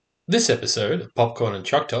This episode of Popcorn and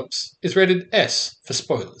Chuck Tops is rated S for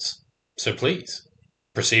spoilers, so please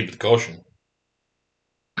proceed with caution.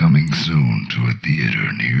 Coming soon to a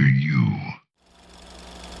theater near you.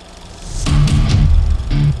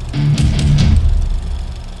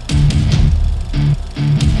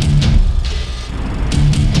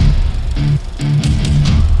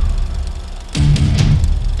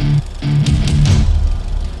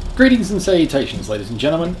 Greetings and salutations, ladies and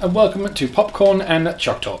gentlemen, and welcome to Popcorn and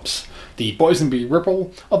Chuck Tops, the Boysenby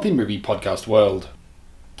Ripple of the movie podcast world.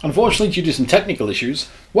 Unfortunately, due to some technical issues,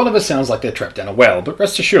 one of us sounds like they're trapped down a well, but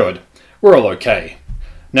rest assured, we're all okay.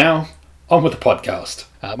 Now, on with the podcast.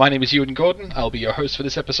 My name is Ewan Gordon. I'll be your host for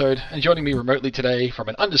this episode, and joining me remotely today from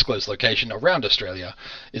an undisclosed location around Australia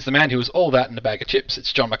is the man who is all that in a bag of chips.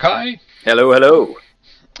 It's John Mackay. Hello, hello.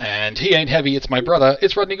 And he ain't heavy, it's my brother,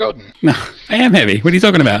 it's Rodney Gordon. No, I am heavy. What are you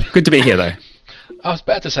talking about? Good to be here, though. I was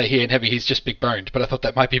about to say he ain't heavy, he's just big boned, but I thought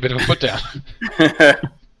that might be a bit of a put down.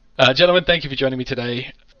 Gentlemen, thank you for joining me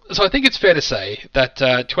today. So I think it's fair to say that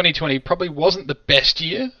 2020 probably wasn't the best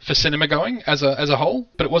year for cinema going as a whole,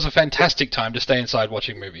 but it was a fantastic time to stay inside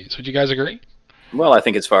watching movies. Would you guys agree? Well, I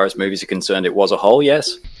think as far as movies are concerned, it was a whole,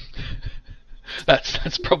 yes.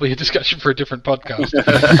 That's probably a discussion for a different podcast.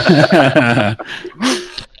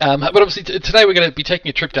 But obviously today we're going to be taking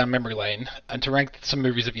a trip down memory lane and to rank some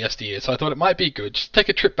movies of yesteryear. So I thought it might be good just to take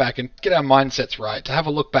a trip back and get our mindsets right, to have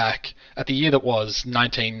a look back at the year that was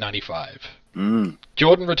 1995.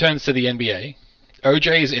 Jordan returns to the NBA,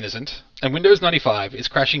 OJ is innocent, and Windows 95 is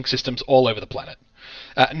crashing systems all over the planet.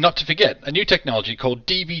 Not to forget, a new technology called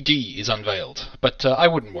DVD is unveiled, but I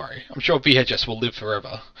wouldn't worry. I'm sure VHS will live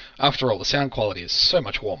forever. After all, the sound quality is so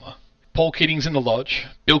much warmer. Paul Keating's in the Lodge,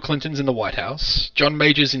 Bill Clinton's in the White House, John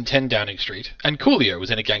Major's in 10 Downing Street, and Coolio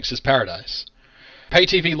was in A Gangster's Paradise. Pay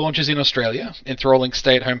TV launches in Australia, enthralling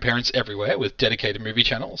stay-at-home parents everywhere with dedicated movie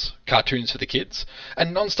channels, cartoons for the kids,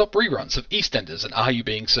 and non-stop reruns of EastEnders and Are You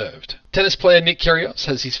Being Served? Tennis player Nick Kyrgios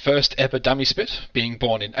has his first ever dummy spit, being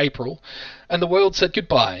born in April, and the world said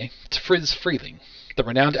goodbye to Friz Freleng, the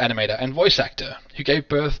renowned animator and voice actor who gave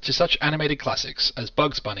birth to such animated classics as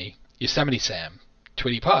Bugs Bunny, Yosemite Sam,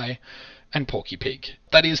 Tweety Pie, and Porky Pig.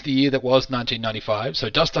 That is the year that was 1995, so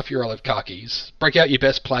dust off your olive khakis, break out your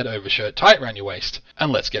best plaid overshirt, tie it around your waist,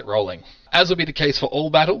 and let's get rolling. As will be the case for all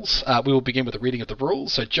battles, we will begin with a reading of the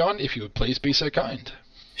rules, so John, if you would please be so kind.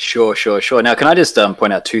 Sure. Now, can I just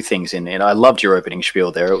point out two things in it? I loved your opening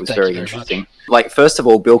spiel there. It was very interesting. Like, first of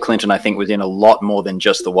all, Bill Clinton, I think, was in a lot more than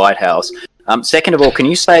just the White House. Second of all, can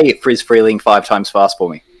you say Friz Freleng 5 times fast for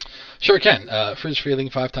me? Sure can. Friz Freleng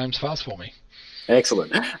 5 times fast for me.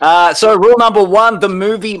 Excellent. So rule number 1, the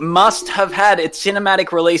movie must have had its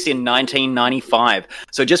cinematic release in 1995.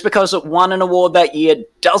 So just because it won an award that year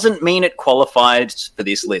doesn't mean it qualified for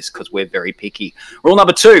this list, because we're very picky. Rule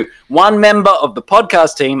number 2, one member of the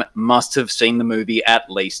podcast team must have seen the movie at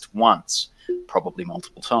least once. Probably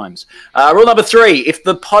multiple times. Rule number 3, if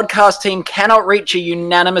the podcast team cannot reach a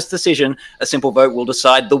unanimous decision, a simple vote will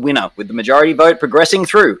decide the winner, with the majority vote progressing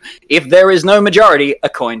through. If there is no majority, a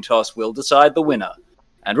coin toss will decide the winner.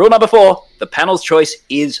 And rule number 4, the panel's choice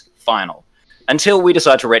is final, until we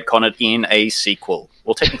decide to retcon it in a sequel.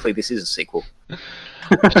 Well, technically this is a sequel.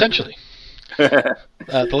 Potentially. The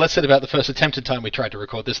less said about the first attempted time we tried to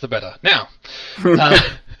record this, the better. Now,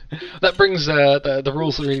 that brings the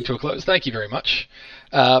rules of the reading to a close. Thank you very much.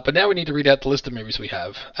 But now we need to read out the list of movies we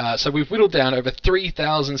have. So we've whittled down over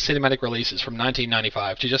 3,000 cinematic releases from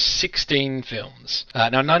 1995 to just 16 films.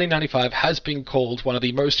 Now, 1995 has been called one of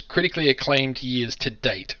the most critically acclaimed years to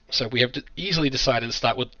date. So we have easily decided to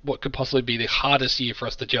start with what could possibly be the hardest year for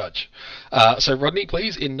us to judge. So Rodney,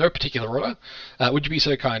 please, in no particular order, would you be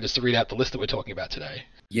so kind as to read out the list that we're talking about today?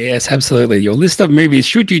 Yes, absolutely. Your list of movies,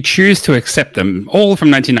 should you choose to accept them, all from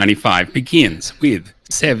 1995, begins with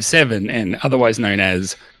Sev 7, and otherwise known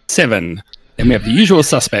as Seven. Then we have The Usual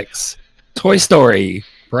Suspects, Toy Story,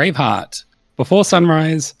 Braveheart, Before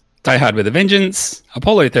Sunrise, Die Hard with a Vengeance,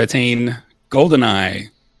 Apollo 13, GoldenEye,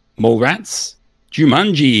 Mallrats,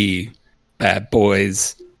 Jumanji, Bad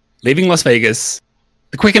Boys, Leaving Las Vegas,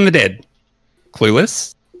 The Quick and the Dead,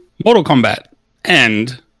 Clueless, Mortal Kombat,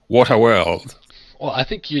 and Waterworld. Well, I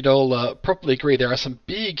think you'd all probably agree there are some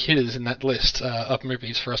big hitters in that list of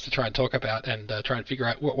movies for us to try and talk about and try and figure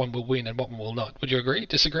out what one will win and what one will not. Would you agree?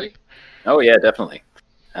 Disagree? Oh, yeah, definitely.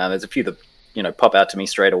 There's a few that pop out to me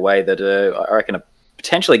straight away that I reckon are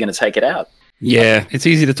potentially going to take it out. Yeah, it's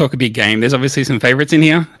easy to talk a big game. There's obviously some favourites in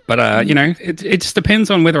here, but it just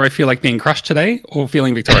depends on whether I feel like being crushed today or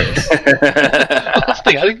feeling victorious. Well, that's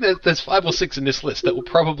the thing. I think there's 5 or 6 in this list that will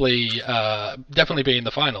probably definitely be in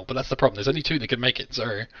the final, but that's the problem. There's only 2 that can make it,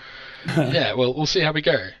 so yeah, we'll see how we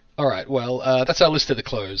go. All right, well, that's our list to the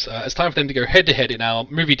close. It's time for them to go head-to-head in our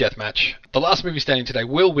movie deathmatch. The last movie standing today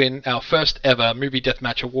will win our first ever movie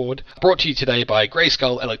deathmatch award, brought to you today by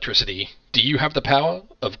Grayskull Electricity. Do you have the power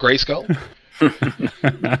of Grayskull?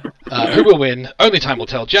 Who will win? Only time will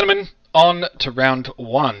tell. Gentlemen, on to round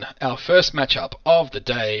one. Our first matchup of the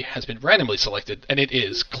day has been randomly selected, and it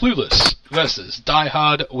is Clueless versus Die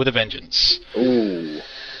Hard with a Vengeance. Ooh.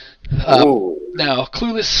 Now,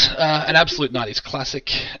 Clueless, an absolute 90s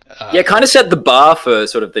classic. Kind of set the bar for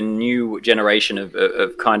sort of the new generation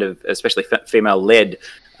of kind of, especially female-led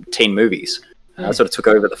teen movies. Sort of took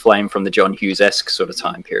over the flame from the John Hughes-esque sort of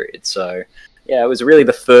time period. So, yeah, it was really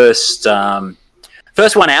the first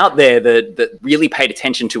one out there that really paid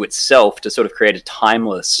attention to itself to sort of create a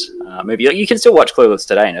timeless movie. You can still watch Clueless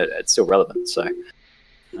today, and it's still relevant. So.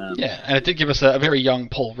 Yeah, and it did give us a very young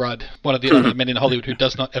Paul Rudd, one of the other men in Hollywood who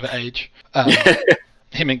does not ever age.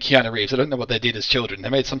 Him and Keanu Reeves. I don't know what they did as children. They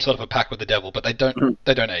made some sort of a pact with the devil, but they don't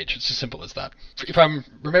age. It's as simple as that. If I'm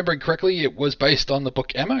remembering correctly, it was based on the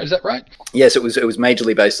book Emma. Is that right? Yes, it was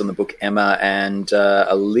majorly based on the book Emma, and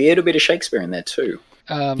a little bit of Shakespeare in there too.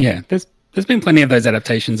 There's been plenty of those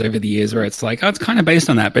adaptations over the years where it's like, oh, it's kind of based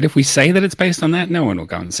on that, but if we say that it's based on that, no one will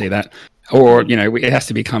go and see that, or it has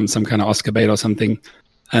to become some kind of Oscar bait or something.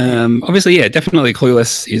 Obviously, yeah, definitely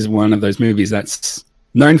Clueless is one of those movies that's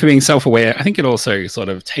known for being self-aware. I think it also sort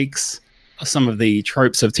of takes some of the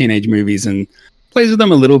tropes of teenage movies and plays with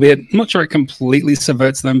them a little bit. I'm not sure it completely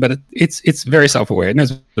subverts them, but it's very self-aware. It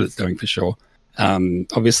knows what it's doing for sure.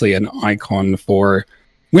 Obviously an icon for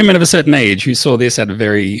women of a certain age who saw this at a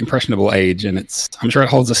very impressionable age, and I'm sure it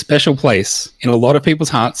holds a special place in a lot of people's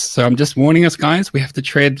hearts. So I'm just warning us, guys, we have to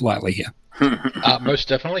tread lightly here. Most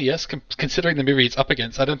definitely, yes. Considering the movie it's up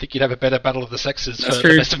against, I don't think you'd have a better battle of the sexes That's for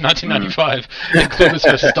true. the best of 1995 than Clueless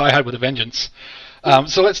versus Die Hard with a Vengeance.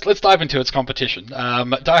 So let's dive into its competition. Die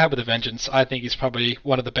Hard with a Vengeance, I think, is probably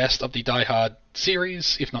one of the best of the Die Hard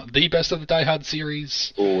series, if not the best of the Die Hard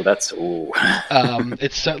series.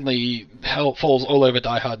 It certainly falls all over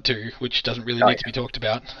Die Hard 2, which doesn't really need to be talked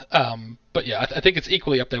about. But yeah, I think it's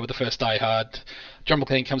equally up there with the first Die Hard. John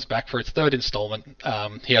McClane comes back for its third installment.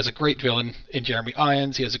 He has a great villain in Jeremy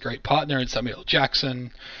Irons. He has a great partner in Samuel L.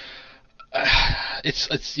 Jackson.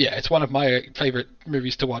 It's one of my favorite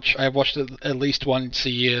movies to watch. I have watched it at least once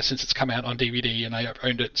a year since it's come out on DVD, and I have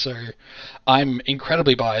owned it. So I'm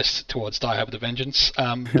incredibly biased towards Die Hard with a Vengeance.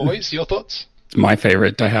 Boys, your thoughts? My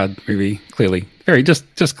favorite Die Hard movie, clearly. Very,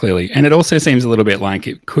 just clearly. And it also seems a little bit like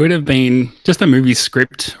it could have been just a movie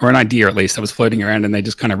script, or an idea at least, that was floating around, and they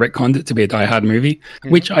just kind of retconned it to be a Die Hard movie,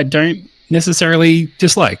 which I don't necessarily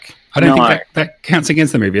dislike. I don't think that counts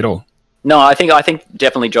against the movie at all. No, I think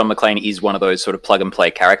definitely John McClane is one of those sort of plug and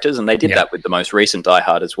play characters, and they did that with the most recent Die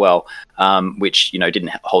Hard as well, which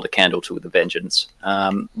didn't hold a candle to The Vengeance.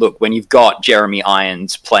 Look, when you've got Jeremy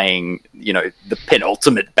Irons playing, the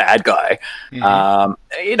penultimate bad guy, and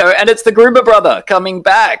it's the Gruber brother coming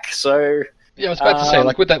back, so. Yeah, I was about to say,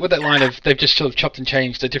 like with that line of they've just sort of chopped and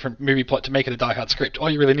changed a different movie plot to make it a Die Hard script. All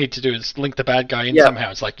you really need to do is link the bad guy in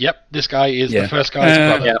somehow. It's like, yep, this guy is the first guy's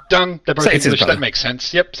brother. Done. They're both English. That makes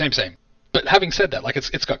sense. Yep, same. But having said that, like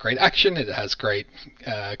it's got great action, it has great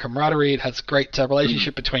camaraderie, it has great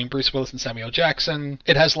relationship between Bruce Willis and Samuel Jackson.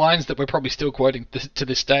 It has lines that we're probably still quoting to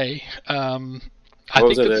this day. I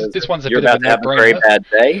think this one's a bit of a no-brainer. Bad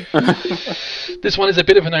day. This one is a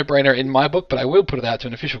bit of a no-brainer in my book, but I will put it out to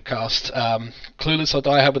an official cast. Clueless or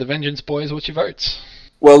Die Hard with a Vengeance, boys. What's your votes?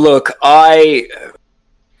 Well, look,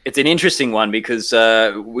 it's an interesting one because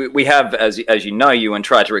we have, as you know, Ewan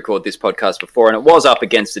tried to record this podcast before, and it was up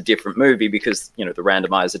against a different movie because the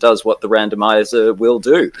randomizer does what the randomizer will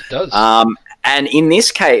do. It does. And in this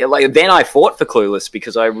case, then I fought for Clueless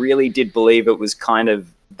because I really did believe it was kind of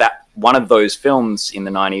that one of those films in the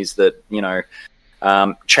 90s that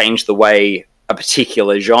changed the way a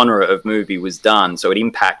particular genre of movie was done. So it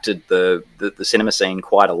impacted the cinema scene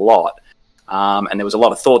quite a lot, and there was a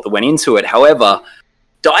lot of thought that went into it. However,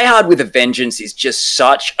 Die Hard with a Vengeance is just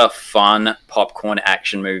such a fun popcorn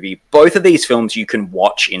action movie. Both of these films you can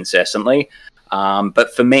watch incessantly.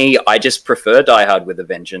 But for me, I just prefer Die Hard with a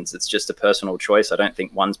Vengeance. It's just a personal choice. I don't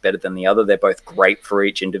think one's better than the other. They're both great for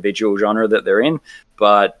each individual genre that they're in.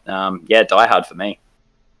 But Die Hard for me.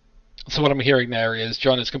 So what I'm hearing there is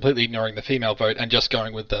John is completely ignoring the female vote and just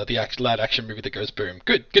going with the loud action movie that goes boom.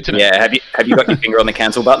 Good to know. Yeah, have you got your finger on the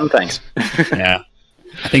cancel button? Thanks. Yeah.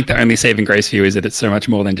 I think the only saving grace for you is that it's so much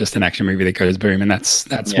more than just an action movie that goes boom, and that's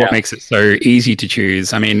what makes it so easy to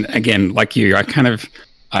choose. I mean, again, like you,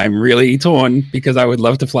 I'm really torn because I would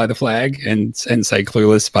love to fly the flag and say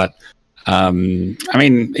Clueless, but I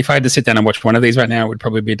mean, if I had to sit down and watch one of these right now, it would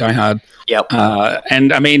probably be Die Hard. Yep.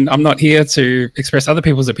 And I mean, I'm not here to express other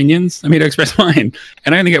people's opinions. I'm here to express mine.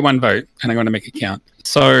 And I only get one vote, and I'm going to make it count.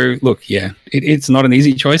 So, look, yeah, it's not an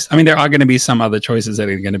easy choice. I mean, there are going to be some other choices that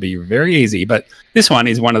are going to be very easy, but this one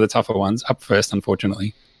is one of the tougher ones. Up first,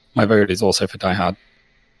 unfortunately. My vote is also for Die Hard.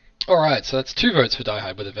 All right, so that's 2 votes for Die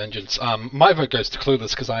Hard with a Vengeance. My vote goes to Clueless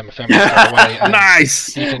because I'm a feminist, by the way. And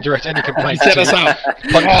Nice! You can direct any complaints Set to us up.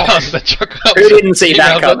 Who didn't see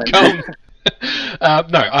that coming?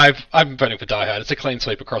 No, I'm voting for Die Hard. It's a clean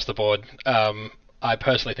sweep across the board. I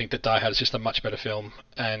personally think that Die Hard is just a much better film,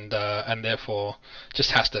 and therefore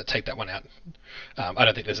just has to take that one out. I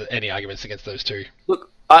don't think there's any arguments against those two.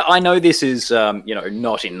 Look, I know this is, not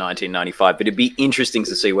in 1995, but it'd be interesting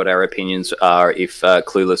to see what our opinions are if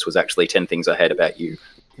Clueless was actually 10 things ahead about you.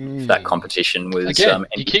 If that competition was Again,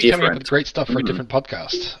 any you keep different. coming up with great stuff for a different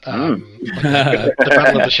podcast. Like the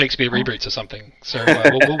Battle of the Shakespeare reboots or something. So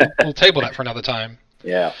we'll table that for another time.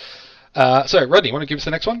 Yeah. So, Rodney, you want to give us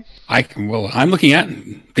the next one? I'm looking at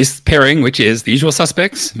this pairing, which is The Usual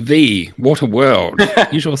Suspects v.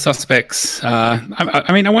 Waterworld. Usual Suspects.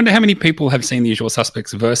 I mean, I wonder how many people have seen The Usual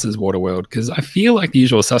Suspects versus Waterworld, because I feel like The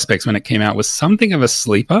Usual Suspects, when it came out, was something of a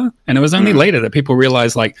sleeper, and it was only later that people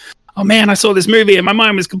realized, like, oh man, I saw this movie and my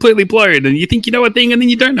mind was completely blown, and you think you know a thing and then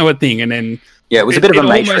you don't know a thing, and then it was a bit of a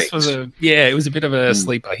Matrix. It was a bit of a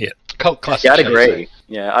sleeper hit. Cult classic. Yeah, I'd agree.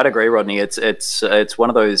 Yeah, I'd agree, Rodney. It's one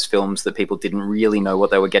of those films that people didn't really know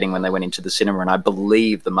what they were getting when they went into the cinema, and I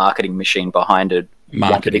believe the marketing machine behind it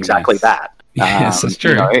wanted exactly that. Yes, that's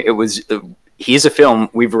true. It was here's a film,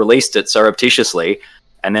 we've released it surreptitiously,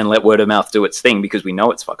 and then let word of mouth do its thing because we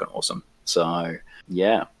know it's fucking awesome. So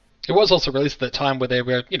yeah. It was also released at the time where they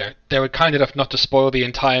were kind enough not to spoil the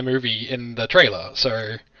entire movie in the trailer.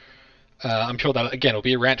 So I'm sure that, again, will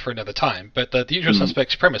be a rant for another time. But the Usual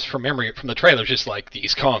Suspects premise from memory from the trailer is just like,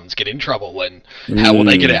 these cons get in trouble and how will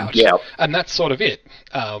they get out? Yeah. And that's sort of it.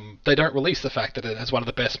 They don't release the fact that it has one of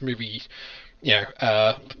the best movie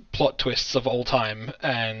plot twists of all time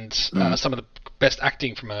and some of the best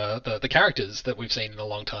acting from the characters that we've seen in a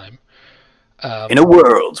long time. In a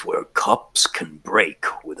world where cops can break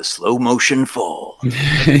with a slow motion fall.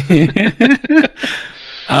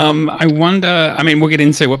 I wonder, I mean, we'll get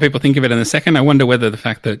into what people think of it in a second. I wonder whether the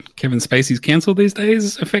fact that Kevin Spacey's cancelled these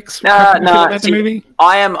days affects the movie.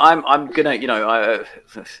 I'm gonna,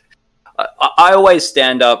 I always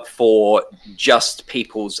stand up for just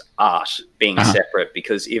people's art being separate,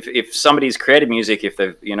 because if somebody's created music, if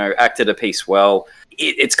they've, acted a piece well,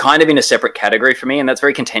 it's kind of in a separate category for me, and that's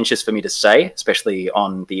very contentious for me to say, especially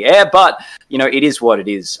on the air, but, it is what it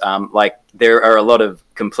is. Like, there are a lot of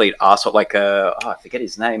complete arsehole, like, I forget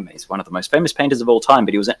his name, he's one of the most famous painters of all time,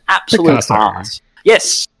 but he was an absolute arse.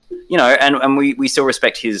 Yes, and we still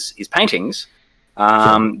respect his paintings.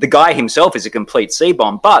 The guy himself is a complete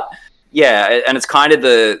C-bomb, but, yeah, and it's kind of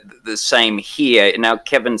the same here. Now,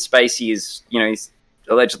 Kevin Spacey is, he's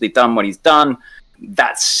allegedly done what he's done.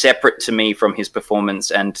 That's separate to me from his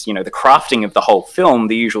performance and, the crafting of the whole film,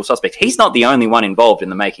 The Usual Suspect. He's not the only one involved in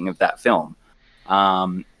the making of that film.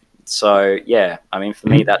 So, yeah, I mean, for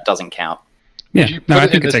me, that doesn't count. Yeah, I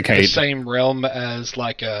think it's okay. The same realm as,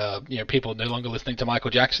 like, people no longer listening to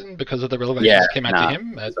Michael Jackson because of the relevations that came out to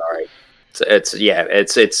him? Sorry.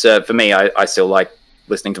 It's for me, I still like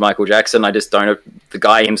listening to Michael Jackson. I just don't know. The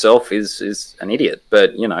guy himself is an idiot,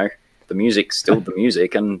 but, the music's still the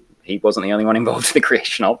music, and he wasn't the only one involved in the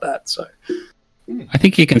creation of that. So I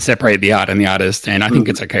think you can separate the art and the artist, and I think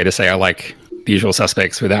it's okay to say I like The Usual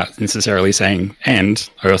Suspects without necessarily saying, and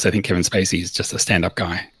I also think Kevin Spacey is just a stand-up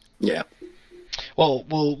guy. Yeah. Well,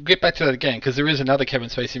 we'll get back to that again, because there is another Kevin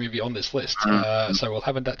Spacey movie on this list, so we'll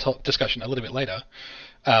have that discussion a little bit later.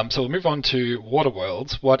 So we'll move on to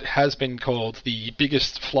Waterworld, what has been called the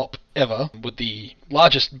biggest flop ever, with the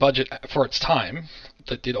largest budget for its time,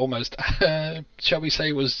 that did almost, shall we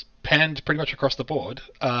say, was panned pretty much across the board,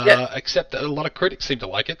 except that a lot of critics seem to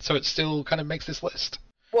like it, so it still kind of makes this list.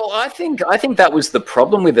 Well, I think that was the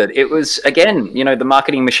problem with it. It was, again, the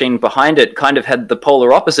marketing machine behind it kind of had the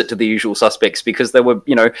polar opposite to The Usual Suspects, because they were,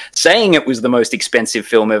 saying it was the most expensive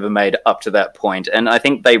film ever made up to that point. And I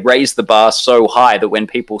think they raised the bar so high that when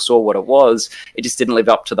people saw what it was, it just didn't live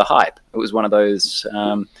up to the hype. It was one of those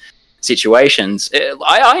situations.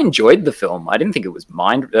 I enjoyed the film. I didn't think it was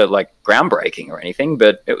groundbreaking or anything,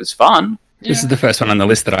 but it was fun. Yeah. This is the first one on the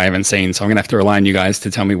list that I haven't seen, so I'm going to have to rely on you guys to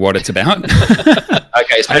tell me what it's about.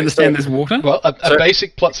 Okay, so I understand there's water. Well, a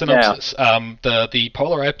basic plot synopsis. Yeah. The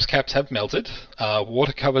polar ice caps have melted.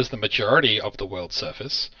 Water covers the majority of the world's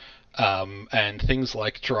surface. And things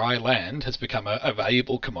like dry land has become a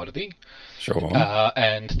valuable commodity. Sure.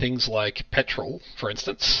 And things like petrol, for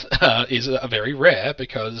instance, is a very rare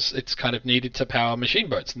because it's kind of needed to power machine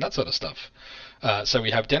boats and that sort of stuff. So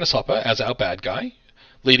we have Dennis Hopper as our bad guy,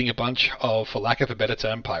 leading a bunch of, for lack of a better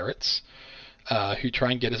term, pirates, who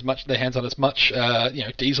try and get their hands on as much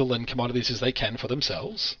diesel and commodities as they can for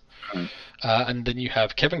themselves. And then you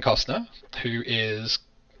have Kevin Costner, who is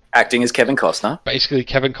acting as Kevin Costner. Basically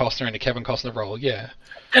Kevin Costner in a Kevin Costner role, yeah.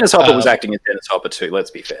 Dennis Hopper was acting as Dennis Hopper too,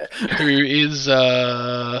 let's be fair. Who's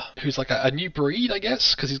like a new breed, I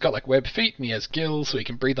guess, because he's got like web feet and he has gills so he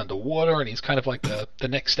can breathe underwater, and he's kind of like the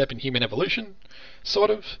next step in human evolution, sort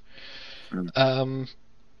of. And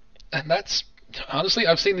that's, honestly,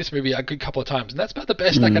 I've seen this movie a good couple of times, and that's about the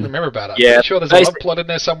best I can remember about it. Yeah, I'm sure there's a love plot in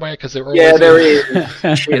there somewhere, because there always there is.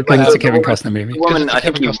 It's a Kevin Costner movie. The woman, I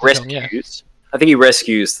think he rescues. I think he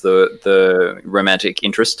rescues the romantic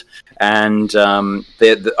interest, and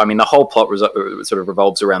the whole plot sort of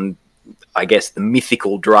revolves around, I guess, the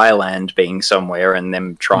mythical dry land being somewhere, and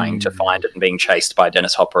them trying to find it and being chased by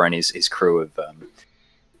Dennis Hopper and his crew of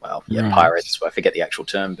pirates. I forget the actual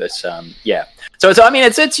term, but yeah. So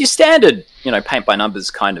it's your standard, paint by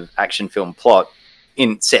numbers kind of action film plot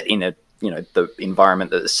set in a the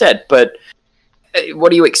environment that is set, but.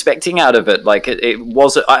 What are you expecting out of it? Like it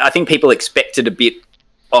was, I think people expected a bit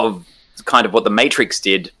of kind of what The Matrix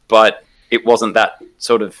did, but it wasn't that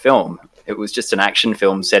sort of film. It was just an action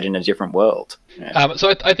film set in a different world. Yeah.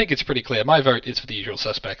 So I think it's pretty clear. My vote is for The Usual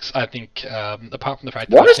Suspects. I think, apart from the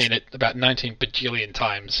fact that I've seen it about 19 bajillion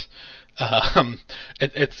times,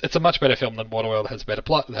 it's a much better film than Waterworld. It has better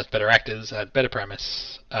plot, it has better actors, it has better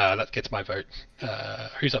premise. That gets my vote.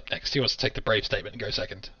 Who's up next? Who wants to take the brave statement and go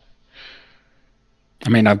second? I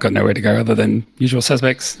mean, I've got nowhere to go other than Usual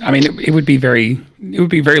Suspects. I mean, it would be very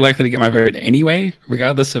likely to get my vote anyway,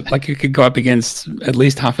 regardless of, like, you could go up against at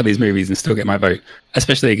least half of these movies and still get my vote,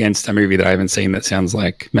 especially against a movie that I haven't seen that sounds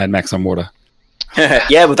like Mad Max on water.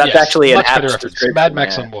 Yeah, well, that's actually an apt description. Mad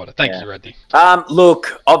Max on water. Thank you, Reddy.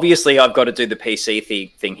 Look, obviously, I've got to do the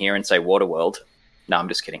PC thing here and say Waterworld. No, I'm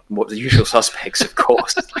just kidding. The Usual Suspects, of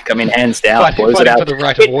course. hands down, blows it out. For the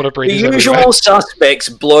right of water breathers. The Usual Suspects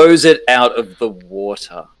blows it out of the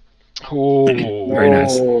water. Oh, very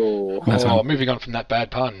nice. Moving on from that bad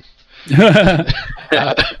pun.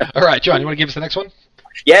 All right, John, you want to give us the next one?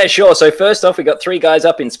 Yeah, sure. So first off, we got 3 guys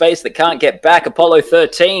up in space that can't get back. Apollo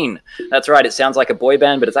 13. That's right. It sounds like a boy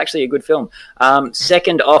band, but it's actually a good film.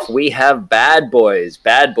 Second off, we have Bad Boys.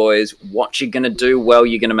 Bad Boys. What you gonna do? Well,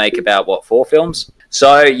 you're gonna make about 4 films.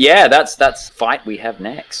 So yeah, that's fight we have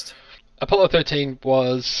next. Apollo 13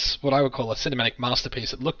 was what I would call a cinematic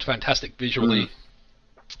masterpiece. It looked fantastic visually.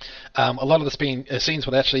 A lot of the scenes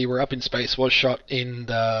where they actually were up in space was shot in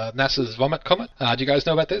NASA's Vomit Comet. Do you guys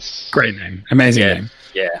know about this? Great name. Amazing name.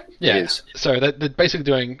 Yeah. It is. So they're basically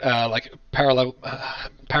doing parabellum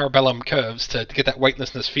curves to get that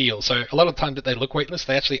weightlessness feel. So a lot of the time that they look weightless,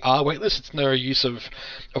 they actually are weightless. It's no use of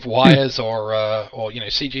wires or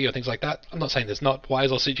CG or things like that. I'm not saying there's not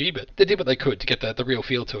wires or CG, but they did what they could to get the real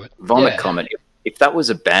feel to it. Vomit Comet. If that was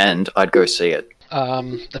a band, I'd go see it.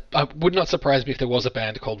 I would not surprise me if there was a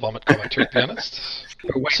band called Vomit Comet, to be honest.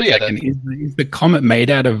 So yeah, is the comet made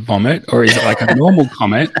out of vomit, or is it like a normal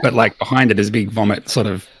comet, but like behind it is a big vomit sort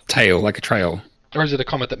of tail, like a trail? Or is it a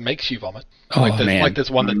comet that makes you vomit? Oh, man. Like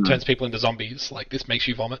there's one that turns people into zombies. Like this makes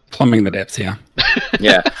you vomit. Plumbing the depths, yeah.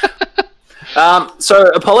 Yeah. So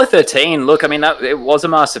Apollo 13, look, I mean, it was a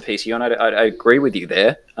masterpiece. I agree with you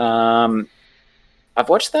there. I've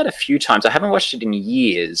watched that a few times. I haven't watched it in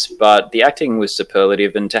years, but the acting was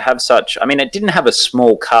superlative. And to have such... I mean, it didn't have a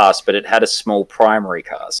small cast, but it had a small primary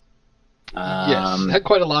cast. Yes, it had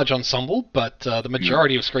quite a large ensemble, but the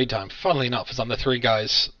majority of screen time, funnily enough, is on the 3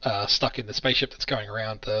 guys stuck in the spaceship that's going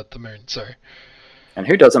around the moon. So, and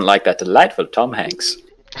who doesn't like that delightful Tom Hanks?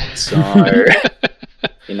 So, I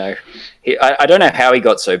don't know how he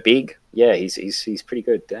got so big. Yeah, he's pretty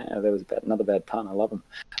good. Damn, that was another bad pun. I love him.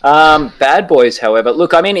 Bad Boys, however,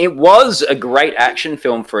 look, I mean, it was a great action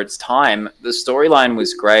film for its time. The storyline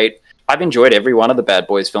was great. I've enjoyed every one of the Bad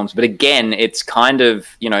Boys films, but again, it's kind of,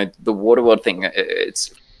 the Waterworld thing.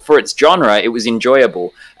 It's for its genre, it was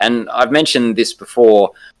enjoyable. And I've mentioned this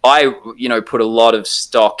before. I, put a lot of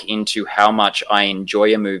stock into how much I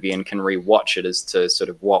enjoy a movie and can rewatch it as to sort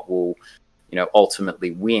of what will,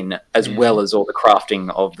 ultimately win, as well as all the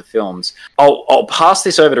crafting of the films. I'll pass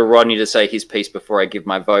this over to Rodney to say his piece before I give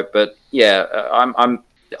my vote. But yeah,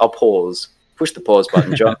 I'll pause. Push the pause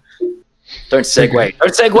button, John. Don't segue.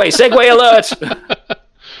 Don't segue. Segue alert.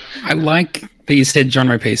 I like that you said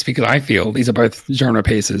genre piece because I feel these are both genre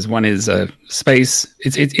pieces. One is a space;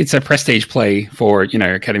 it's a prestige play for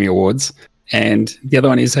Academy Awards, and the other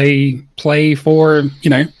one is a play for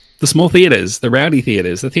the small theaters, the rowdy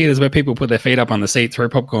theaters, the theaters where people put their feet up on the seat, throw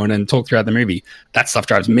popcorn, and talk throughout the movie. That stuff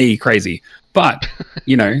drives me crazy. But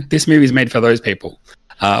this movie is made for those people.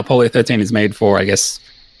 Apollo 13 is made for, I guess,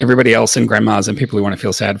 everybody else and grandmas and people who want to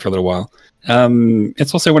feel sad for a little while.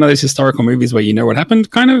 It's also one of those historical movies where you know what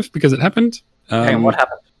happened, kind of, because it happened. What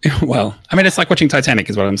happened? Well, I mean, it's like watching Titanic,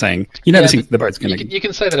 is what I'm saying. You never think the boat's going to. You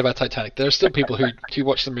can say that about Titanic. There are still people who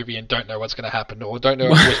watch the movie and don't know what's going to happen, or don't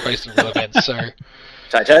know if it was based on real events. So,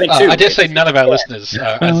 Titanic too. I dare say none of our listeners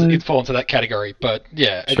fall into that category. But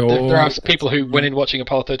yeah, Sure. there are people who went in watching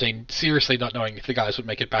Apollo 13 seriously not knowing if the guys would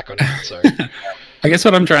make it back or not. So. I guess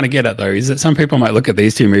what I'm trying to get at, though, is that some people might look at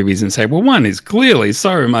these two movies and say, well, one is clearly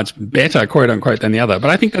so much better, quote unquote, than the other.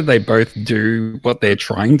 But I think that they both do what they're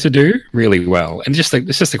trying to do really well. And it's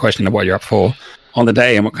just a question of what you're up for on the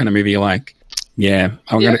day and what kind of movie you like. Yeah,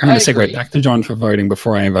 I'm going to segue back to John for voting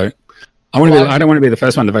before I vote. I don't want to be the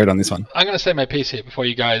first one to vote on this one. I'm going to say my piece here before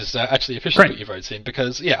you guys actually officially put your votes in,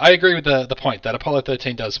 because, yeah, I agree with the point that Apollo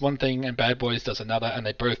 13 does one thing and Bad Boys does another, and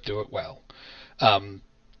they both do it well.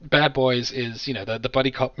 Bad Boys is, the buddy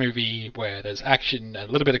cop movie where there's action and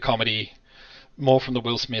a little bit of comedy, more from the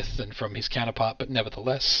Will Smith than from his counterpart, but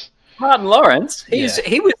nevertheless. Martin Lawrence,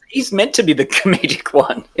 he's meant to be the comedic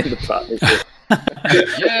one in the partnership.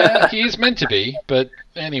 Yeah, he is meant to be, but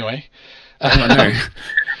anyway. I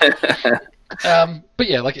But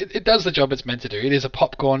yeah, like it does the job it's meant to do. It is a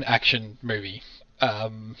popcorn action movie.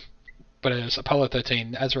 But as Apollo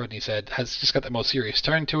 13, as Rodney said, has just got that more serious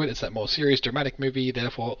tone to it. It's that more serious, dramatic movie,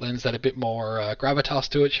 therefore it lends that a bit more gravitas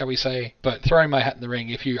to it, shall we say. But throwing my hat in the ring,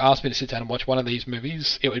 if you asked me to sit down and watch one of these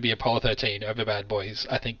movies, it would be Apollo 13 over Bad Boys,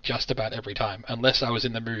 I think, just about every time, unless I was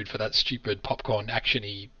in the mood for that stupid popcorn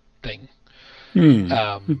action-y thing.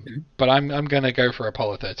 But I'm going to go for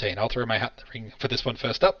Apollo 13. I'll throw my hat in the ring for this one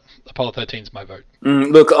first up. Apollo 13's my vote.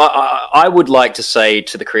 Look, I would like to say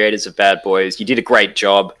to the creators of Bad Boys, you did a great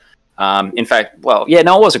job. In fact, it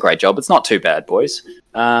was a great job. It's not too bad, boys.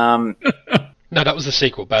 No, that was the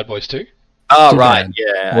sequel, Bad Boys 2. Oh, Too right, bad.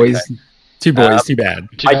 yeah. Boys, Okay. Too boys, too bad.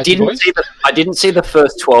 I didn't see the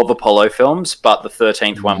first 12 Apollo films, but the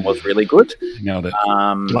 13th one was really good. Nailed it.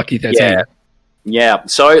 Lucky 13. Yeah.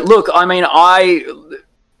 So, look, I mean,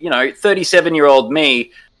 37-year-old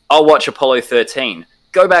me, I'll watch Apollo 13.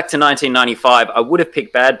 Go back to 1995, I would have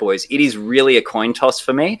picked Bad Boys. It is really a coin toss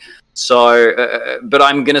for me. So, but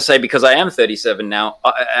I'm going to say, because I am 37 now,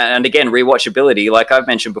 and again, rewatchability, like I've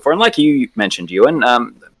mentioned before, and like you mentioned, Ewan,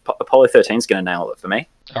 Apollo 13 is going to nail it for me.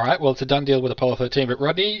 All right, well, it's a done deal with Apollo 13. But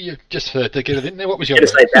Rodney, just to get it in there, what was your I'm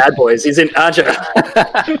going to say Bad Boys, aren't you?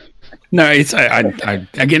 No, it's I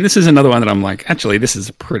again, this is another one that I'm like, actually, this is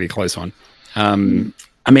a pretty close one. I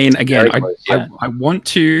mean, again, I either want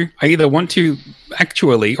to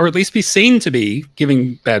actually, or at least be seen to be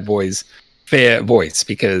giving Bad Boys fair voice,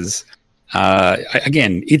 because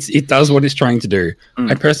again, it does what it's trying to do.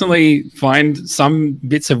 I personally find some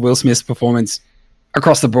bits of Will Smith's performance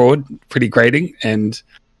across the board pretty grating, and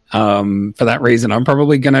for that reason, I'm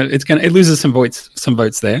probably it loses some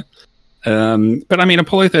votes there. But I mean,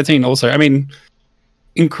 Apollo 13 also, I mean,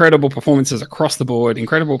 incredible performances across the board,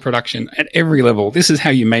 incredible production at every level. This is how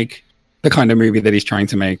you make the kind of movie that he's trying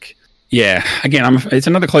to make. Yeah, again, it's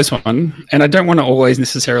another close one, and I don't want to always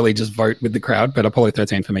necessarily just vote with the crowd, but Apollo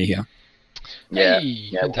 13 for me here. Yeah,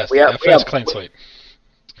 fantastic. Our first clean sweep.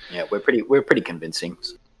 Yeah, we're pretty convincing.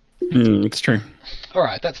 It's true. All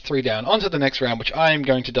right, that's 3 down. On to the next round, which I am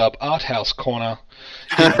going to dub Art House Corner.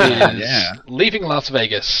 It is Leaving Las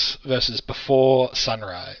Vegas versus Before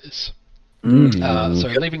Sunrise. So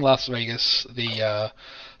Leaving Las Vegas, the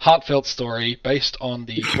heartfelt story based on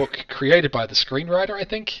the book created by the screenwriter, I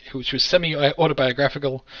think, which was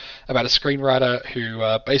semi-autobiographical, about a screenwriter who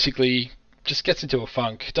basically just gets into a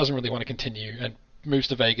funk, doesn't really want to continue, and moves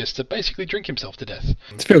to Vegas to basically drink himself to death.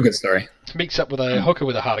 It's a feel-good story. Meets up with a hooker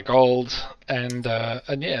with a heart of gold, and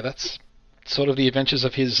yeah, that's sort of the adventures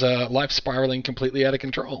of his life spiraling completely out of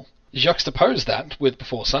control. Juxtapose that with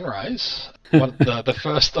Before Sunrise, the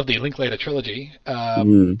first of the Linklater trilogy.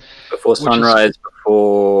 Before Sunrise,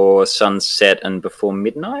 Before Sunset, and Before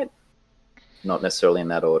Midnight? Not necessarily in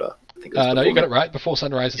that order. I think no, you got it right. Before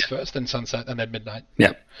Sunrise is first, then Sunset, and then Midnight.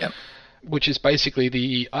 Yeah. Which is basically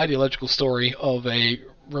the ideological story of a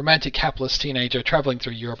romantic, hapless teenager traveling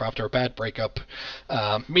through Europe after a bad breakup,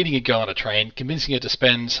 meeting a girl on a train, convincing her to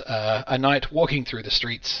spend a night walking through the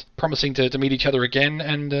streets, promising to meet each other again,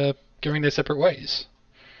 and going their separate ways.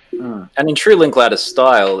 And in true Linklater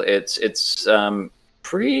style, it's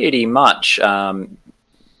pretty much,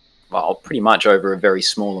 pretty much over a very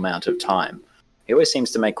small amount of time. He always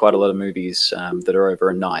seems to make quite a lot of movies that are over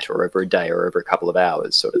a night or over a day or over a couple of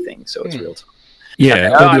hours sort of thing, so it's real time.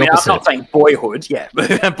 Yeah, I'm not saying Boyhood, yeah.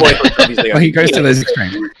 Boyhood, obviously. Well, he goes to those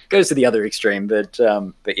extremes. Goes to the other extreme, but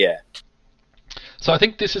yeah. So I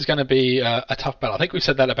think this is going to be a tough battle. I think we've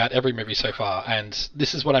said that about every movie so far, and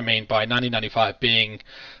this is what I mean by 1995 being,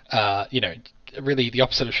 really the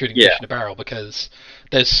opposite of shooting fish in a barrel, because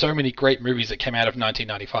there's so many great movies that came out of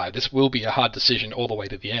 1995. This will be a hard decision all the way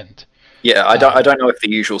to the end. Yeah, I don't know if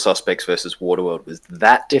The Usual Suspects versus Waterworld was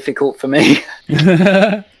that difficult for me.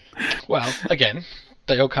 Well, again,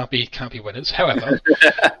 they all can't be winners. However,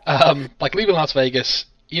 like Leaving Las Vegas,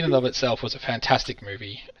 in and of itself, was a fantastic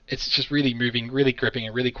movie. It's just really moving, really gripping,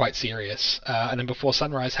 and really quite serious. And then Before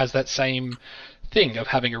Sunrise has that same thing of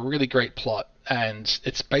having a really great plot, and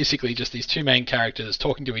it's basically just these two main characters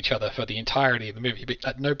talking to each other for the entirety of the movie. But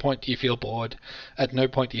at no point do you feel bored. At no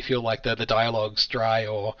point do you feel like the dialogue's dry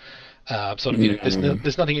or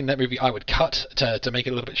there's nothing in that movie I would cut to make it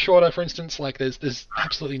a little bit shorter. For instance, like there's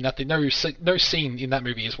absolutely nothing. No scene in that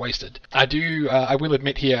movie is wasted. I will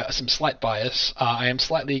admit here some slight bias. I am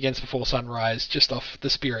slightly against Before Sunrise just off the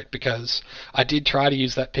spirit, because I did try to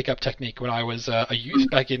use that pickup technique when I was a youth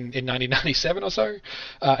back in 1997 or so,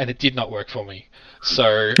 and it did not work for me.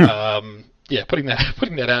 So putting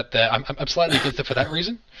that out there, I'm slightly against it for that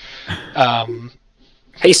reason.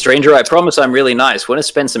 Hey, stranger, I promise I'm really nice. Want to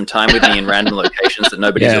spend some time with me in random locations that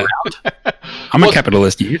nobody's around? I'm a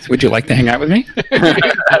capitalist youth. Would you like to hang out with me?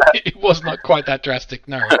 It was not quite that drastic,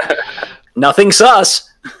 no. Nothing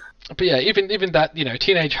sus. But yeah, even that,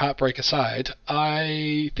 teenage heartbreak aside,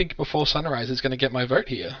 I think Before Sunrise is going to get my vote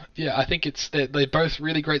here. Yeah, I think they're both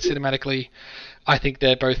really great cinematically. I think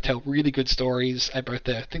they both tell really good stories. I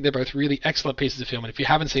think they're both really excellent pieces of film. And if you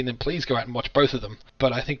haven't seen them, please go out and watch both of them.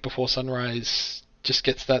 But I think Before Sunrise just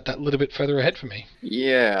gets that little bit further ahead for me.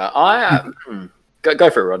 Yeah,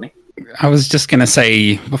 go for it, Rodney. I was just going to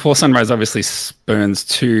say, Before Sunrise obviously spurns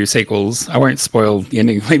 2 sequels. I won't spoil the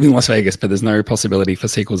ending of Leaving Las Vegas, but there's no possibility for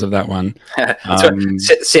sequels of that one.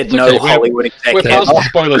 Said no Hollywood executive. We're past the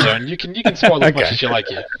spoiler zone. You can spoil as much as you like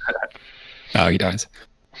here. Oh, he dies.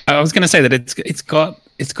 I was going to say that it's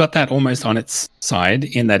got that almost on its side,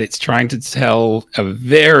 in that it's trying to tell a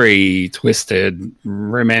very twisted,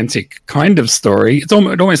 romantic kind of story. It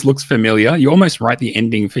almost looks familiar. You almost write the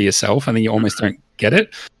ending for yourself, and then you almost don't get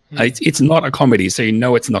it. It's not a comedy, so you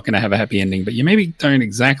know it's not going to have a happy ending, but you maybe don't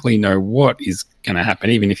exactly know what is going to happen,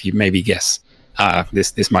 even if you maybe guess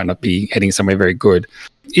this might not be heading somewhere very good.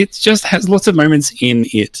 It just has lots of moments in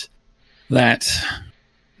it that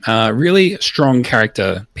really strong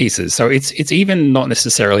character pieces. So it's even not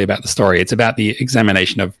necessarily about the story. It's about the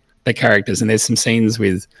examination of the characters. And there's some scenes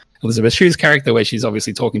with Elizabeth Shue's character where she's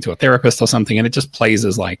obviously talking to a therapist or something, and it just plays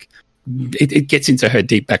as like it gets into her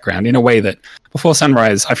deep background in a way that Before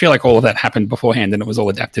Sunrise, I feel like all of that happened beforehand and it was all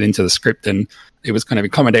adapted into the script, and it was kind of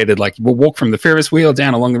accommodated. Like, we'll walk from the Ferris wheel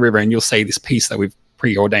down along the river and you'll say this piece that we've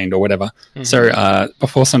preordained or whatever. Mm-hmm. So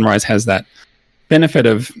Before Sunrise has that benefit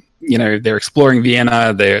of, they're exploring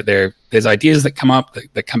Vienna. There's ideas that come up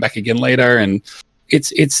that come back again later, and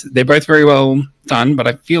they're both very well done. But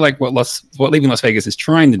I feel like what Leaving Las Vegas is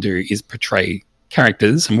trying to do is portray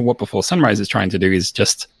characters, and what Before Sunrise is trying to do is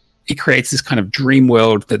just, it creates this kind of dream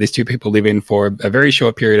world that these two people live in for a very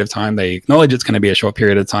short period of time. They acknowledge it's going to be a short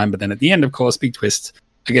period of time, but then at the end, of course, big twist.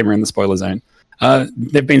 Again, we're in the spoiler zone.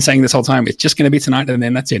 They've been saying this whole time, it's just going to be tonight, and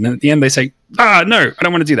then that's it. And at the end, they say, no, I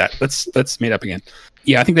don't want to do that. Let's meet up again.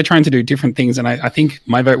 Yeah, I think they're trying to do different things, and I think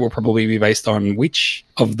my vote will probably be based on which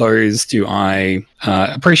of those do I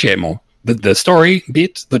appreciate more. The story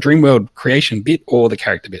bit, the dream world creation bit, or the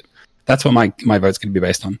character bit. That's what my vote's going to be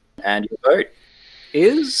based on. And your vote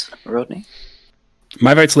is, Rodney?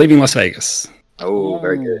 My vote's Leaving Las Vegas. Oh,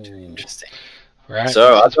 very good. Interesting. Right.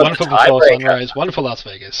 So it's one for Before Sunrise, one for Las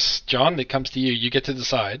Vegas. John, it comes to you. You get to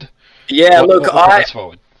decide. Yeah,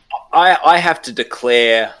 I have to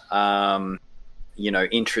declare,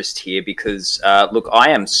 interest here because, I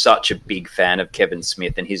am such a big fan of Kevin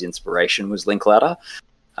Smith, and his inspiration was Linklater.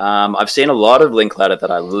 I've seen a lot of Linklater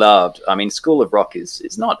that I loved. I mean, School of Rock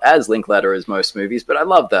is not as Linklater as most movies, but I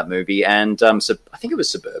love that movie. And I think it was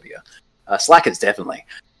Suburbia. Slackers, definitely.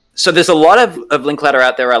 So there's a lot of Linklater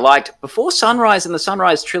out there I liked. Before Sunrise and the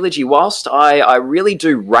Sunrise trilogy, whilst I really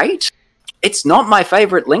do rate, it's not my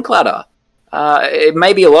favorite Linklater. It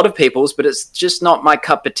may be a lot of people's, but it's just not my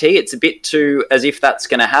cup of tea. It's a bit too as if that's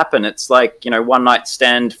going to happen. It's like, one night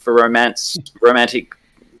stand for romantic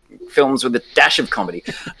films with a dash of comedy.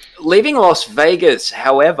 Leaving Las Vegas,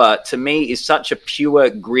 however, to me is such a pure,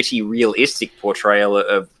 gritty, realistic portrayal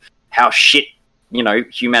of how shit,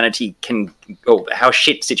 humanity can, or how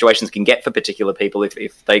shit situations can get for particular people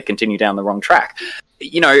if they continue down the wrong track.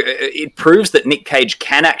 It proves that Nick Cage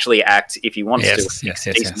can actually act if he wants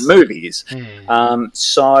to. These movies.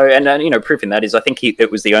 Proof in that is I think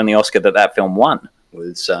it was the only Oscar that film won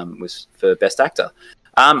was for Best Actor.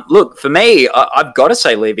 Look, for me, I've got to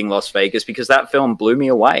say Leaving Las Vegas because that film blew me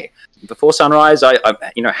away. Before Sunrise, I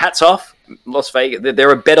hats off. Las Vegas. There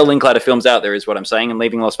are better Linklater films out there, is what I'm saying, and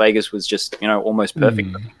Leaving Las Vegas was just almost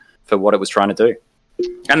perfect for what it was trying to do.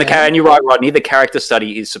 And you're right, Rodney. The character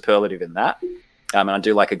study is superlative in that. And I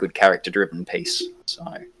do like a good character-driven piece. So,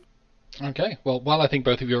 okay. Well, while I think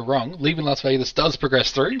both of you are wrong, Leaving Las Vegas does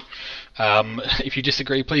progress through. If you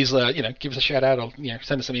disagree, please, give us a shout out or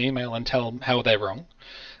send us an email and tell them how they're wrong.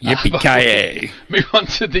 Yippee-ki-yay. Move on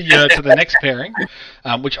to the next pairing,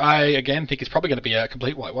 which I again think is probably going to be a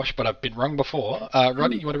complete whitewash, but I've been wrong before.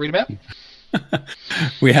 Rodney, you want to read them out?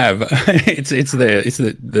 We have it's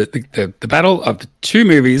the battle of the two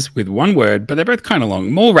movies with one word, but they're both kind of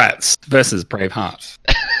long. Mallrats versus Braveheart.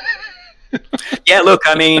 Yeah, look,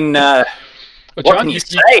 I mean, well, what John, can you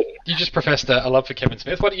say? You just professed a love for Kevin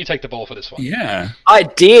Smith. Why don't you take the ball for this one? Yeah, I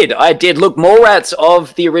did. Look, Mallrats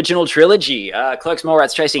of the original trilogy, Clerks,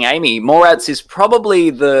 Mallrats, Chasing Amy. Mallrats is probably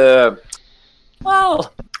the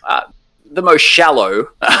most shallow,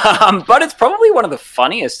 but it's probably one of the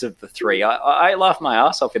funniest of the three. I laughed my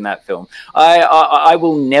ass off in that film. I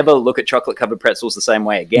will never look at chocolate-covered pretzels the same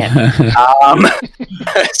way again.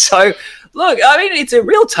 So, look, I mean, it's a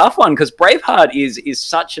real tough one because Braveheart is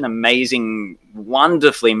such an amazing,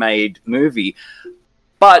 wonderfully made movie.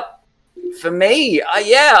 But for me,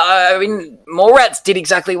 I mean, Mallrats did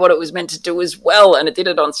exactly what it was meant to do as well, and it did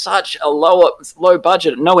it on such a low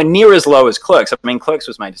budget, nowhere near as low as Clerks. I mean, Clerks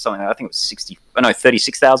was made to something I think it was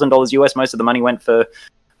 $36,000 US. Most of the money went for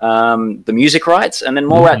the music rights, and then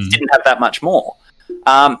Mallrats didn't have that much more.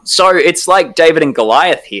 So it's like David and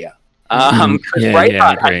Goliath here.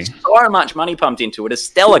 Braveheart had so much money pumped into it, a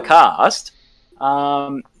stellar cast.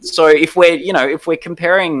 So if we're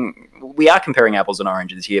comparing, we are comparing apples and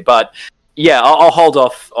oranges here, but yeah, I'll hold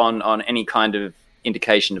off on any kind of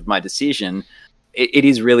indication of my decision. It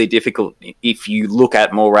is really difficult if you look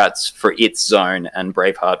at Mallrats for its zone and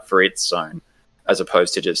Braveheart for its zone, as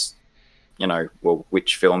opposed to just,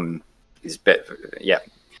 which film is better? Yeah.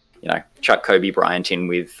 Chuck Kobe Bryant in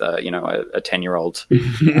with, a 10-year-old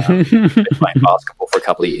playing basketball for a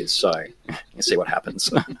couple of years. So you see what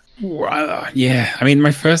happens. Yeah. I mean,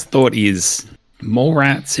 my first thought is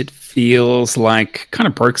Mallrats, it feels like kind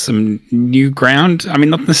of broke some new ground. I mean,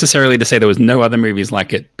 not necessarily to say there was no other movies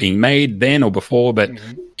like it being made then or before, but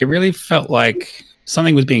it really felt like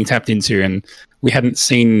something was being tapped into and we hadn't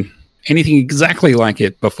seen anything exactly like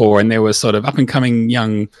it before. And there were sort of up-and-coming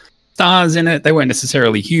young stars in it. They weren't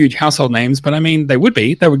necessarily huge household names, but I mean, they would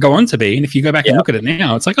go on to be. And if you go back and look at it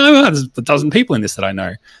now, it's like, there's a dozen people in this that I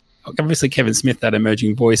know. Obviously, Kevin Smith, that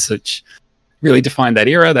emerging voice, which really defined that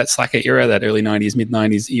era, that slacker era, that early 90s, mid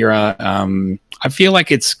 90s era. I feel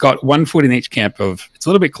like it's got one foot in each camp of, it's a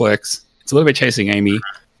little bit Clerks, it's a little bit Chasing Amy.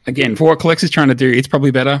 Again, for what Clerks is trying to do, it's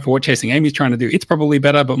probably better. For what Chasing Amy is trying to do, it's probably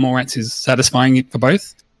better, but Mallrats is satisfying it for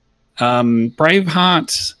both.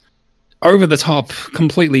 Braveheart, over the top,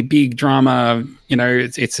 completely big drama.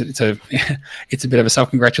 It's a it's a bit of a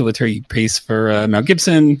self-congratulatory piece for Mel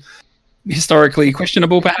Gibson. Historically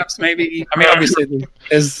questionable, perhaps, maybe. I mean, obviously,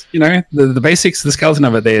 there's the basics, the skeleton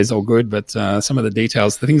of it there is all good, but some of the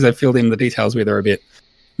details, the things they've filled in the details with are a bit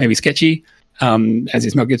maybe sketchy, as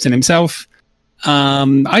is Mel Gibson himself.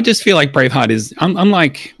 I just feel like Braveheart is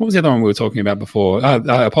unlike, what was the other one we were talking about before?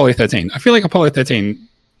 Apollo 13. I feel like Apollo 13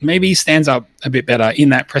 maybe stands up a bit better in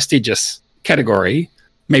that prestigious category,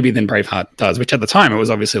 maybe than Braveheart does, which at the time it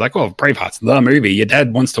was obviously like, well, Braveheart's the movie. Your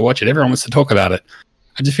dad wants to watch it. Everyone wants to talk about it.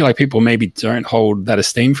 I just feel like people maybe don't hold that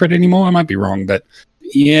esteem for it anymore. I might be wrong, but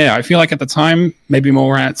yeah, I feel like at the time, maybe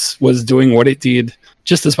Mallrats was doing what it did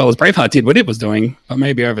just as well as Braveheart did what it was doing, but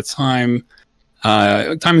maybe over time,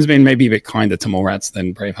 time has been maybe a bit kinder to Mallrats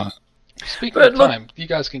than Braveheart. Speaking of time, you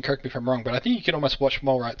guys can correct me if I'm wrong, but I think you can almost watch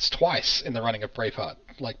Mallrats twice in the running of Braveheart.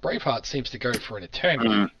 Like, Braveheart seems to go for an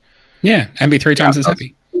eternity. Yeah, and be three times as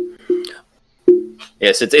happy.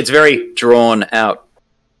 Yes, it's very drawn out.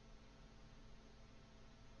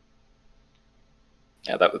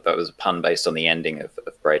 Yeah, that was a pun based on the ending of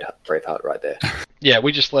Braveheart right there. Yeah,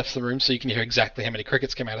 we just left the room so you can hear exactly how many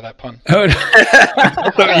crickets came out of that pun. Oh,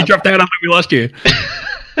 no. You dropped out after we lost you.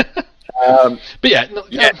 But yeah,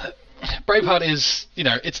 Braveheart is,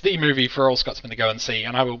 it's the movie for all Scotsmen to go and see,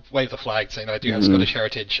 and I will wave the flag saying that I do have Scottish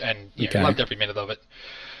heritage and loved every minute of it.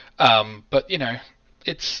 But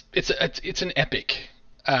it's an epic,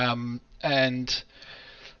 and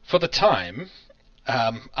for the time,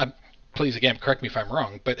 please again correct me if I'm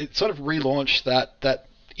wrong, but it sort of relaunched that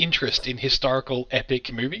interest in historical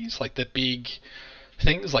epic movies, like the big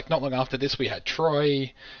things. Like not long after this, we had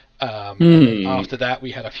Troy. And after that,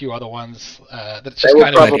 we had a few other ones that just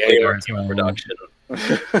kind of production.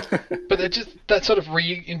 But it just that sort of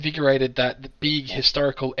reinvigorated that big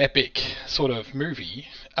historical epic sort of movie.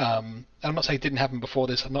 And I'm not saying it didn't happen before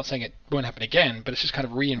this. I'm not saying it won't happen again. But it's just kind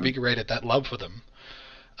of reinvigorated that love for them.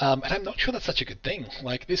 And I'm not sure that's such a good thing.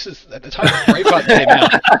 Like this is at the time Braveheart came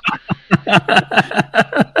out.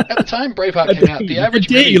 At the time Braveheart came out, the average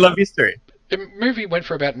movie, you love history. The movie went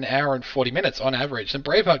for about an hour and 40 minutes on average, and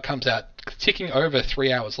Braveheart comes out ticking over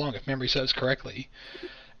 3 hours long, if memory serves correctly.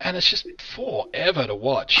 And it's just forever to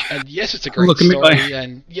watch. And yes, it's a great story,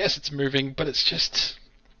 and yes, it's moving, but it's just...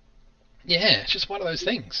 Yeah, it's just one of those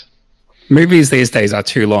things. Movies these days are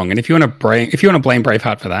too long, and if you want to blame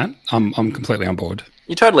Braveheart for that, I'm completely on board.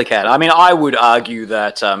 You totally can. I mean, I would argue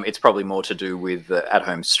that it's probably more to do with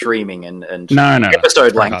at-home streaming and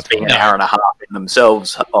episode lengths being an hour and a half in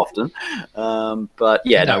themselves often. But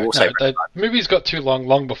yeah, we'll say the movies got too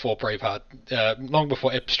long before Braveheart, long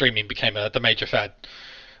before streaming became the major fad.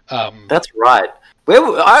 That's right.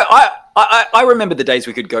 Well, I remember the days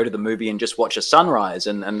we could go to the movie and just watch a sunrise,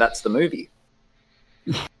 and that's the movie.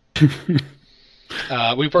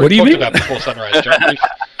 We've already talked about Before Sunrise, John.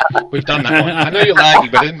 We've done that one. I know you're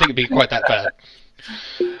lagging, but I didn't think it'd be quite that bad.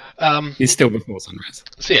 It's still Before Sunrise.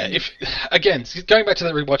 So yeah, going back to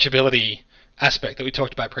the rewatchability aspect that we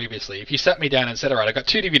talked about previously, if you sat me down and said, all right, I've got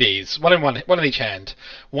 2 DVDs, one in each hand,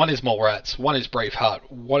 one is Mallrats, one is Braveheart,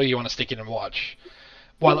 what do you want to stick in and watch?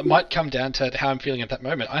 While it might come down to how I'm feeling at that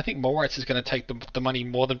moment, I think Mallrats is going to take the money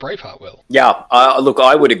more than Braveheart will. Yeah, look,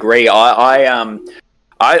 I would agree.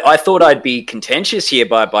 I thought I'd be contentious here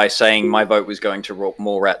by saying my vote was going to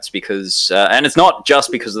Mallrats because, and it's not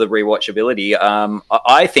just because of the rewatchability.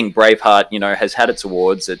 I think Braveheart, has had its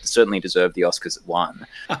awards. It certainly deserved the Oscars it won.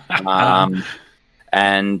 I mean,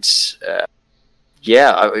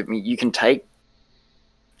 you can take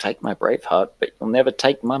my Braveheart, but you'll never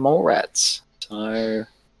take my Mallrats. So,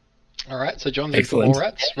 all right. So John's in for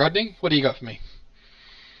Mallrats. Rodney, what do you got for me?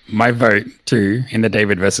 My vote too in the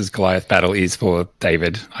David versus Goliath battle is for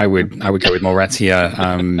David. I would go with Mallrats here.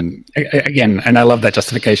 Again, and I love that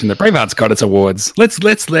justification that Braveheart's got its awards. Let's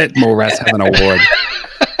let Mallrats have an award.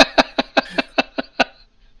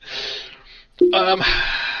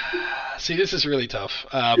 See, this is really tough.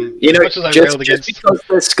 Much as I railed against, because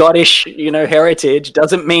the Scottish, heritage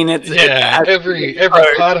doesn't mean it's every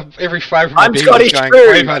part of every fibre of my being is going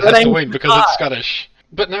Braveheart has to win because it's Scottish.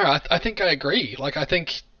 But no, I think I agree. Like I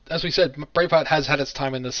think, as we said, Braveheart has had its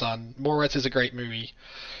time in the sun. Mallrats is a great movie.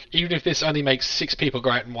 Even if this only makes 6 people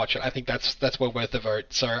go out and watch it, I think that's well worth the vote.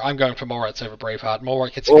 So I'm going for Mallrats over Braveheart.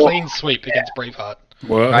 Mallrats gets a clean sweep against Braveheart.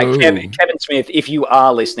 Whoa. Right, Kevin Smith, if you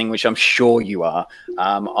are listening, which I'm sure you are,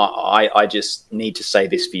 I just need to say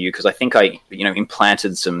this for you because I think I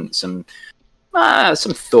implanted some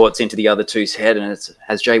thoughts into the other two's head, and it's,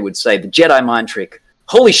 as Jay would say, the Jedi mind trick.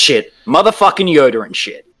 Holy shit, motherfucking Yoda and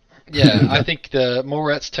shit. Yeah, I think the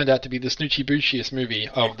Mallrats turned out to be the snoochie boochiest movie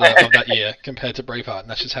of that year compared to Braveheart, and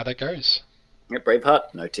that's just how that goes. Yeah,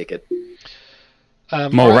 Braveheart, no ticket.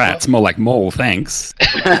 Mallrats, more like mall, thanks.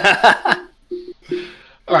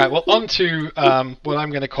 All right, well, on to what I'm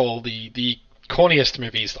going to call the corniest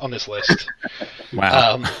movies on this list.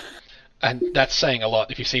 Wow. And that's saying a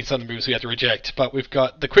lot if you've seen some of the movies we had to reject. But we've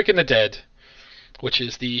got The Quick and the Dead, which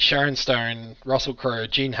is the Sharon Stone, Russell Crowe,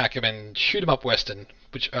 Gene Hackman shoot-'em-up western,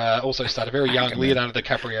 which also starred a very young Leonardo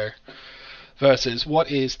DiCaprio, versus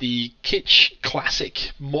what is the kitsch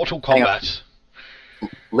classic Mortal Kombat.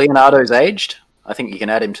 Leonardo's aged. I think you can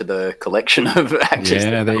add him to the collection of actors.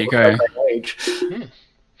 Yeah, there you go.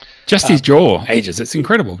 Just his jaw ages. It's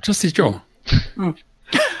incredible. Just his jaw.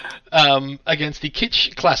 Against the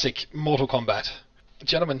kitsch classic Mortal Kombat.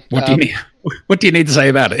 Gentlemen, what do you need to say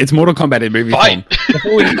about it? It's Mortal Kombat in movie form.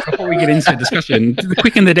 Before we get into the discussion, The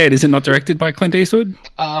Quick and the Dead, is it not directed by Clint Eastwood?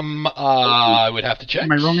 I would have to check.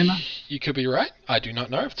 Am I wrong in that? You could be right. I do not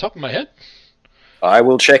know off the top of my head. I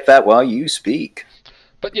will check that while you speak.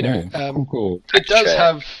 But cool. It does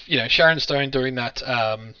have Sharon Stone doing that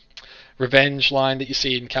revenge line that you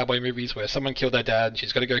see in cowboy movies where someone killed their dad,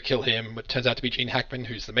 she's got to go kill him. It turns out to be Gene Hackman,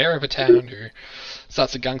 who's the mayor of a town, who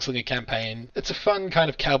starts a gunslinger campaign. It's a fun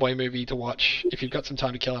kind of cowboy movie to watch if you've got some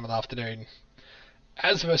time to kill in an afternoon.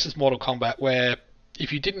 As versus Mortal Kombat, where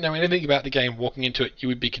if you didn't know anything about the game walking into it, you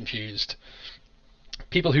would be confused.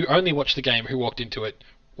 People who only watched the game who walked into it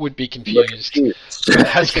would be confused. It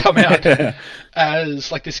has come out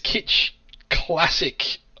as like this kitsch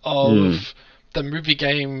classic of the movie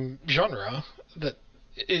game genre that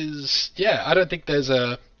is, I don't think there's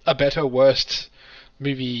a better, worst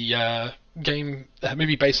movie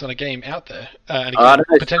movie based on a game out there. And again,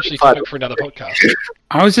 potentially topic for another podcast.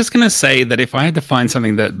 I was just going to say that if I had to find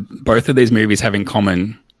something that both of these movies have in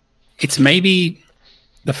common, it's maybe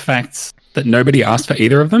the fact that nobody asked for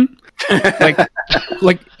either of them.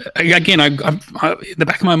 like again, I in the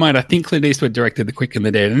back of my mind, I think Clint Eastwood directed The Quick and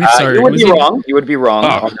the Dead, and if so, you would be wrong. You would be wrong.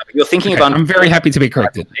 Oh, you're thinking okay, about. I'm very happy to be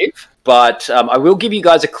corrected. But I will give you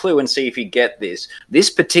guys a clue and see if you get this. This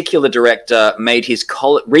particular director made his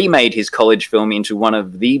remade his college film into one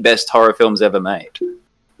of the best horror films ever made.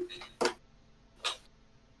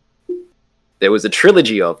 There was a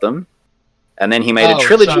trilogy of them, and then he made a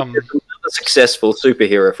trilogy of another successful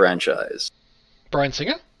superhero franchise. Bryan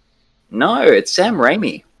Singer? No, it's Sam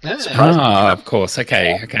Raimi. Ah, of course.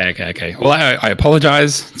 Okay. Well, I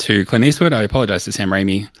apologize to Clint Eastwood. I apologize to Sam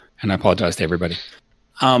Raimi, and I apologize to everybody.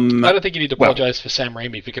 I don't think you need to apologize for Sam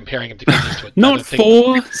Raimi for comparing him to Clint Eastwood. Not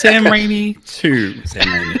for Sam Raimi, to Sam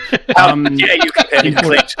Raimi. You compared him to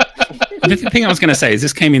Clint. The thing I was going to say is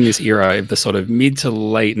this came in this era of the sort of mid to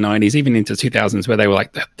late 90s, even into 2000s, where they were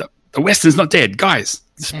like, the Western's not dead. Guys,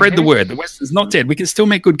 spread the word. The Western's not dead. We can still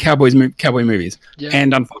make good cowboy movies. Yeah.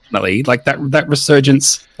 And unfortunately, like that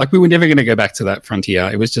resurgence, like we were never going to go back to that frontier.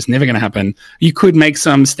 It was just never going to happen. You could make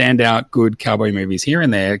some standout good cowboy movies here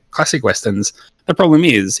and there, classic Westerns. The problem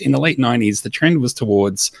is, in the late 90s, the trend was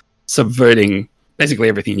towards subverting basically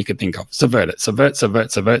everything you could think of. Subvert it. Subvert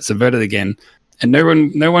it again. And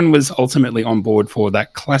no one was ultimately on board for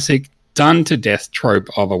that classic done-to-death trope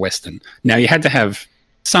of a Western. Now, you had to have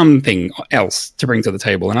something else to bring to the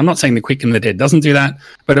table. And I'm not saying The Quick and the Dead doesn't do that,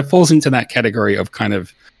 but it falls into that category of kind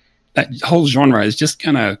of that whole genre is just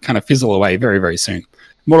going to kind of fizzle away very, very soon.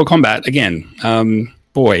 Mortal Kombat, again,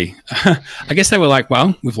 boy, I guess they were like,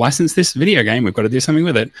 well, we've licensed this video game. We've got to do something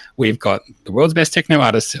with it. We've got the world's best techno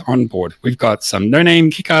artists on board. We've got some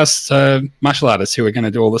no-name kick-ass martial artists who are going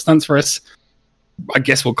to do all the stunts for us. I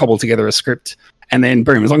guess we'll cobble together a script. And then,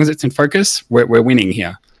 boom, as long as it's in focus, we're winning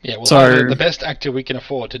here. Yeah, well, so the best actor we can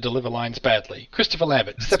afford to deliver lines badly. Christopher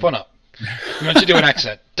Lambert, step on up. We want you to do an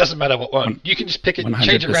accent. Doesn't matter what one. You can just pick it, 100%.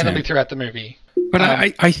 Change it randomly throughout the movie. But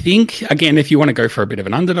I think, again, if you want to go for a bit of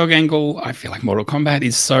an underdog angle, I feel like Mortal Kombat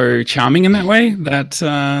is so charming in that way that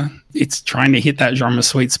it's trying to hit that genre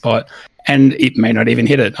sweet spot, and it may not even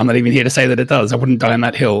hit it. I'm not even here to say that it does. I wouldn't die on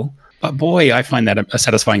that hill. But boy, I find that a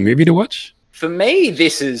satisfying movie to watch. For me,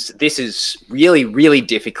 this is really, really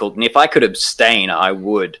difficult. And if I could abstain, I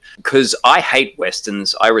would. Because I hate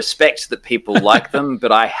Westerns. I respect that people like them,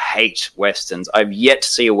 but I hate Westerns. I've yet to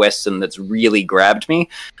see a Western that's really grabbed me.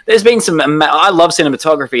 There's been some... I love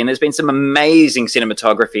cinematography, and there's been some amazing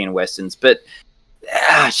cinematography in Westerns, but...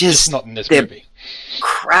 just not in this movie.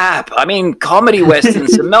 Crap. I mean, comedy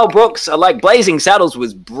Westerns. Mel Brooks, like Blazing Saddles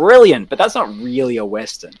was brilliant, but that's not really a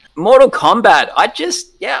Western. Mortal Kombat, I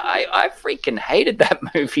freaking hated that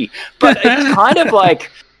movie. But it's kind of like,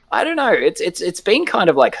 I don't know, it's been kind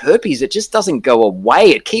of like herpes. It just doesn't go away.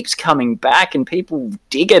 It keeps coming back and people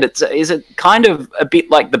dig it. Is it kind of a bit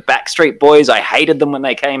like the Backstreet Boys? I hated them when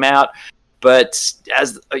they came out, but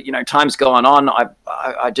as time's gone on,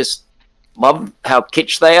 I just love how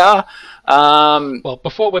kitsch they are. Well,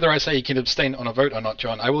 before whether I say you can abstain on a vote or not,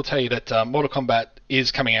 John, I will tell you that Mortal Kombat is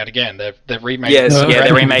coming out again. They've remade. Yes,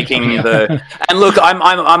 they're remaking the. And look,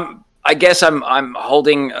 I guess I'm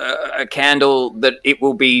holding a candle that it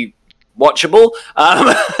will be watchable.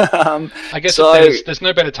 I guess there's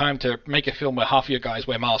no better time to make a film where half your guys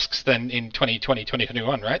wear masks than in 2020,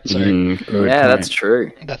 2021, right? So that's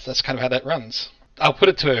true. That's kind of how that runs. I'll put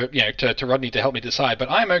it to Rodney to help me decide, but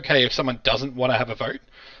I'm okay if someone doesn't want to have a vote.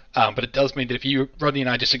 But it does mean that if Rodney and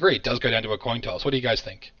I disagree, it does go down to a coin toss. What do you guys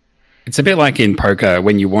think? It's a bit like in poker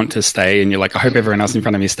when you want to stay and you're like, I hope everyone else in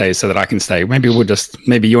front of me stays so that I can stay. Maybe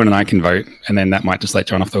you and I can vote, and then that might just let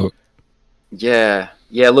John off the hook. Yeah.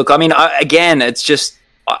 Look, I mean, it's just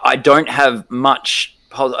I don't have much.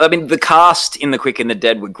 I mean, the cast in The Quick and the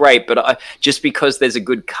Dead were great, but just because there's a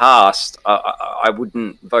good cast, I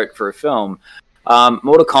wouldn't vote for a film.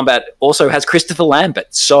 Mortal Kombat also has Christopher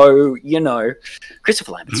Lambert, so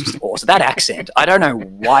Christopher Lambert's just awesome. That accent, I don't know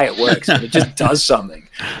why it works, but it just does something.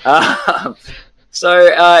 I'll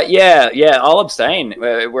abstain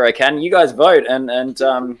where I can. You guys vote and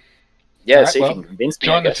right, see if you can convince me.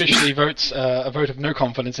 John officially votes a vote of no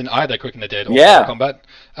confidence in either Quick and the Dead or Mortal Kombat.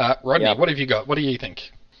 Rodney, What have you got? What do you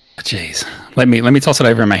think? Jeez. Let me toss it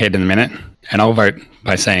over in my head in a minute, and I'll vote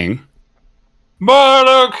by saying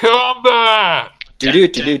Mortal Kombat.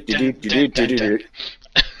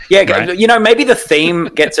 Yeah, Right. you know, maybe the theme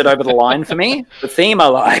gets it over the line for me. The theme I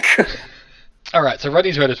like. All right, so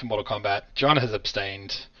Rodney's voted for Mortal Kombat. John has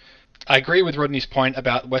abstained. I agree with Rodney's point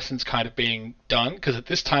about Westerns kind of being done, because at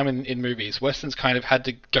this time in movies, Westerns kind of had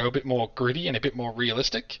to go a bit more gritty and a bit more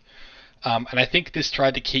realistic. And I think this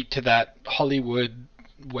tried to keep to that Hollywood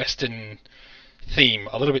Western theme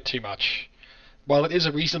a little bit too much. While it is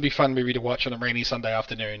a reasonably fun movie to watch on a rainy Sunday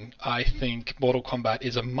afternoon, I think Mortal Kombat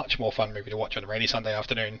is a much more fun movie to watch on a rainy Sunday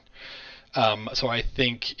afternoon. So I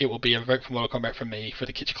think it will be a vote for Mortal Kombat from me for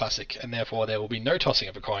the Kitsch Classic, and therefore there will be no tossing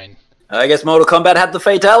of a coin. I guess Mortal Kombat had the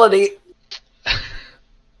fatality.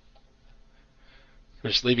 We're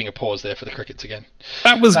just leaving a pause there for the crickets again.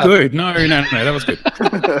 That was good. No, that was good.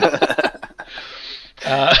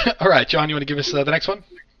 All right, John, you want to give us the next one?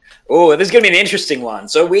 Oh, this is going to be an interesting one.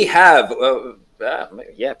 So we have,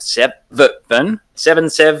 seven.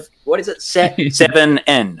 What is it?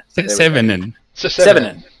 7N. Seven. So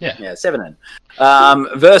 7N. Yeah. Yeah, 7N.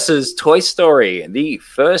 Versus Toy Story, the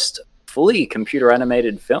first fully computer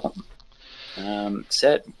animated film.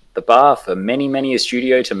 Set the bar for many a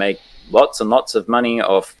studio to make lots and lots of money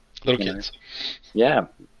off Little kids. Yeah.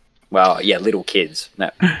 Well, yeah, little kids.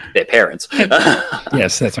 No, their parents.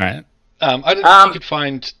 Yes, that's right. I don't think you could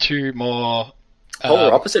find two more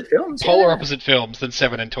Polar opposite films. opposite films than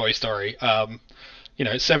Seven and Toy Story.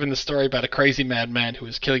 Seven, the story about a crazy madman who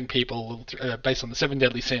is killing people based on the 7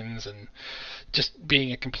 deadly sins, and just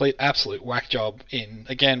being a complete absolute whack job in,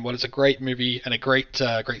 again, what is a great movie and a great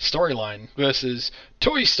storyline, versus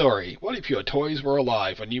Toy Story. What if your toys were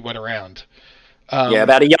alive and you went around?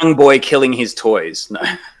 About a young boy killing his toys. No.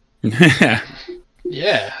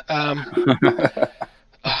 Yeah.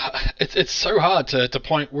 It's so hard to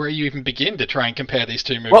point where you even begin to try and compare these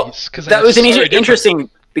two movies. Well, that was different. interesting,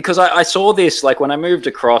 because I saw this, like, when I moved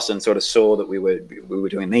across and sort of saw that we were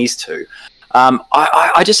doing these two.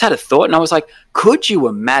 I just had a thought, and I was like, could you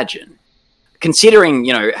imagine, considering,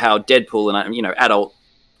 how Deadpool and,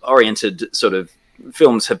 adult-oriented sort of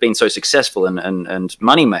films have been so successful and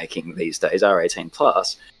money-making these days, R18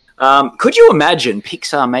 plus, could you imagine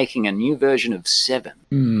Pixar making a new version of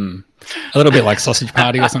Seven? A little bit like Sausage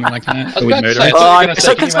Party or something like that. I was about to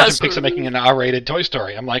say, can you imagine Pixar making an R-rated Toy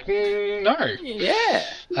Story? I'm like, no. Yeah.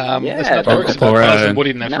 It's not jokes about Buzz and Woody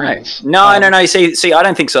and their friends. No. See, I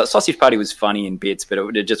don't think so. Sausage Party was funny in bits, but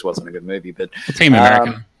it just wasn't a good movie. But Team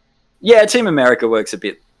America. Yeah, Team America works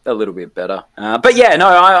a little bit better. But yeah,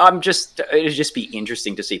 no, it'd just be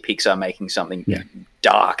interesting to see Pixar making something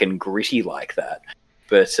dark and gritty like that.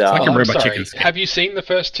 But like a Robot sorry. Chicken. Have you seen the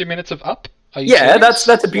first 2 minutes of Up? Yeah, that's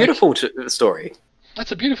a beautiful story.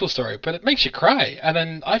 That's a beautiful story, but it makes you cry. And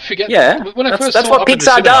then I forget. Yeah, when I first that's saw what Up in the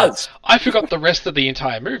Pixar cinema, does. I forgot the rest of the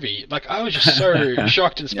entire movie. Like, I was just so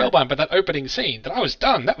shocked and spellbound by that opening scene that I was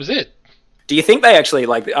done. That was it. Do you think they actually,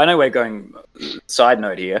 I know we're going side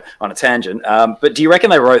note here on a tangent, but do you reckon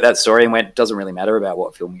they wrote that story and went, doesn't really matter about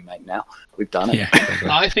what film you make now? We've done it. Yeah,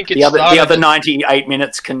 I think the other 98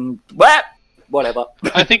 minutes can... Whatever.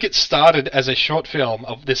 I think it started as a short film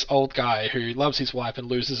of this old guy who loves his wife and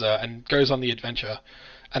loses her and goes on the adventure,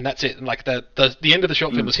 and that's it. And like the end of the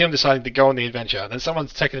short film was him deciding to go on the adventure. And then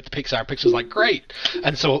someone's taken it to Pixar, and Pixar's like, great.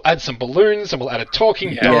 And so we'll add some balloons, and we'll add a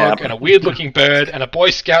talking dog and a weird looking bird and a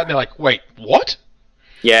Boy Scout. And they're like, wait, what?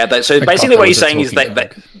 Yeah. So basically, what you're saying is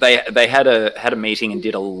they had a meeting and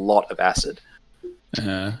did a lot of acid.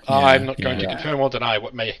 I'm not going to confirm or deny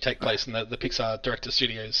what may take place in the Pixar Director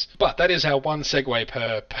Studios, but that is our one segue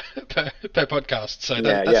per podcast. So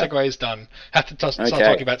that segue is done. Have to start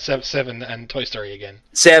talking about Seven and Toy Story again.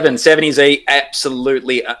 Seven is a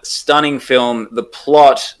absolutely stunning film. The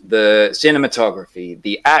plot, the cinematography,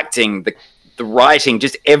 the acting, the writing,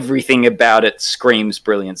 just everything about it screams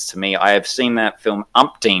brilliance to me. I have seen that film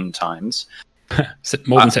umpteen times.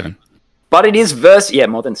 More than 7. But it is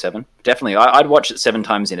more than 7, definitely. I'd watch it 7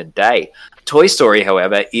 times in a day. Toy Story,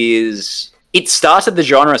 however, it started the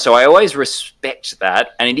genre, so I always respect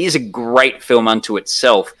that, and it is a great film unto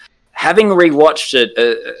itself. Having rewatched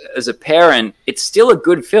it as a parent, it's still a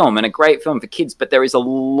good film and a great film for kids, but there is a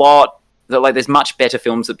lot, there's much better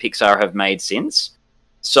films that Pixar have made since.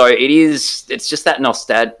 So it's just that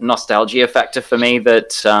nostalgia factor for me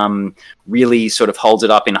that really sort of holds it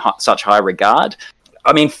up in such high regard.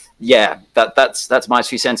 I mean, yeah, that's my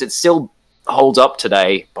 2 cents. It still holds up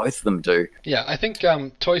today. Both of them do. Yeah, I think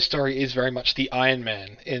Toy Story is very much the Iron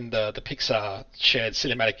Man in the Pixar shared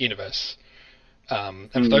cinematic universe.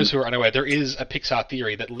 And for those who are unaware, there is a Pixar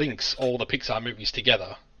theory that links all the Pixar movies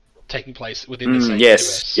together taking place within the same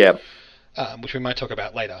yes, universe. yeah. Which we might talk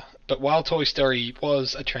about later. But while Toy Story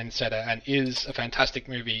was a trendsetter and is a fantastic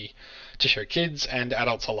movie to show kids and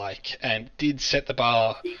adults alike, and did set the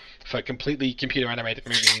bar for completely computer animated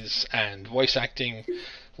movies and voice acting,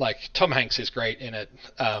 like Tom Hanks is great in it,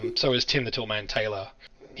 so is Tim the Toolman Taylor.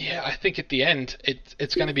 Yeah, I think at the end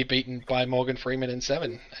it's going to be beaten by Morgan Freeman in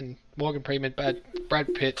Seven, and Morgan Freeman,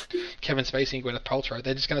 Brad Pitt, Kevin Spacey, and Gwyneth Paltrow.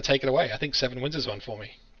 They're just going to take it away. I think Seven wins this one for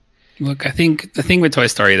me. Look, I think the thing with Toy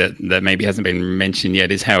Story that maybe hasn't been mentioned yet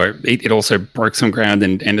is how it also broke some ground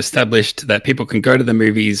and established that people can go to the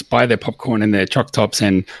movies, buy their popcorn and their Choc Tops,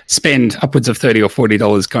 and spend upwards of $30 or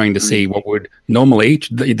 $40 going to see what would normally,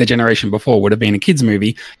 the generation before, would have been a kids'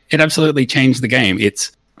 movie. It absolutely changed the game.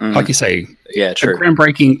 It's, like you say, true. a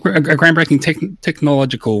groundbreaking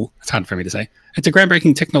technological, it's hard for me to say, it's a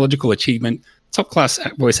groundbreaking technological achievement, top-class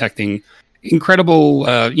voice acting, incredible,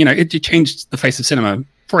 it changed the face of cinema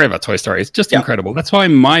forever. Toy Story is just incredible. That's why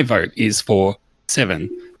my vote is for 7,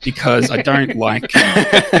 because I don't like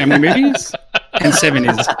family movies, and 7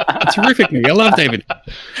 is a terrific movie. I love David.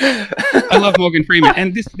 I love Morgan Freeman,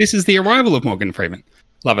 and this is the arrival of Morgan Freeman.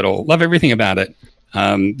 Love it all. Love everything about it.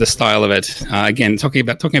 The style of it. Again, talking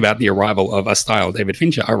about the arrival of a style. David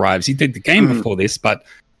Fincher arrives. He did the game before this, but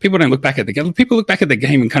people don't look back at the game. People look back at the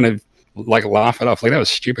game and kind of like laugh it off, like that was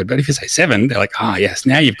stupid. But if you say 7, they're like, yes,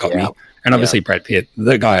 now you've got me. And obviously Brad Pitt,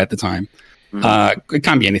 the guy at the time. It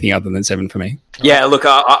can't be anything other than 7 for me. Yeah, look,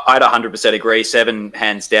 I'd 100% agree. 7,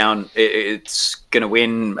 hands down, it's going to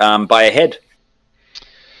win by a head.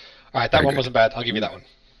 All right, that one wasn't bad. I'll give you that one.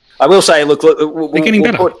 I will say, look, they're getting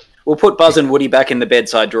better. We'll put Buzz and Woody back in the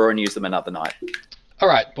bedside drawer and use them another night. All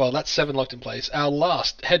right, well, that's 7 locked in place. Our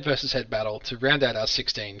last head versus head battle to round out our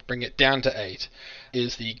 16, bring it down to 8,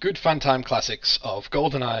 is the good fun time classics of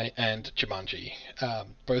GoldenEye and Jumanji.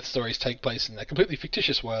 Both stories take place in a completely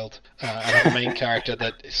fictitious world and have a main character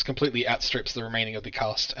that completely outstrips the remaining of the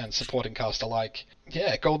cast and supporting cast alike.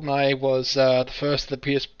 Yeah, GoldenEye was the first of the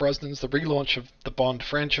Pierce Brosnans, the relaunch of the Bond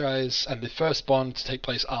franchise, and the first Bond to take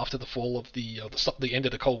place after the fall of the end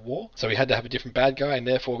of the Cold War. So we had to have a different bad guy, and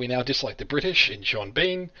therefore we now dislike the British in Sean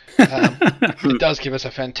Bean. It does give us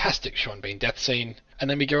a fantastic Sean Bean death scene. And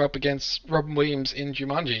then we go up against Robin Williams in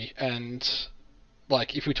Jumanji, and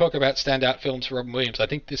if we talk about standout films for Robin Williams, I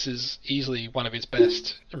think this is easily one of his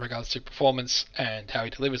best in regards to performance and how he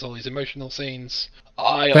delivers all these emotional scenes.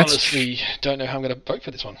 I honestly don't know how I'm going to vote for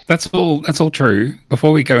this one. That's all true.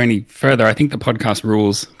 Before we go any further, I think the podcast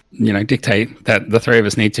rules, dictate that the three of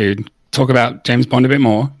us need to talk about James Bond a bit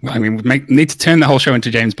more. I mean, we need to turn the whole show into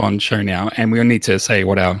James Bond show now, and we'll need to say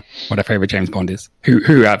what our favorite James Bond is,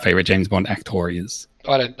 who our favorite James Bond actor is.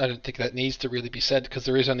 I don't think that needs to really be said, because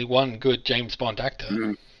there is only one good James Bond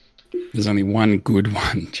actor. There's only one good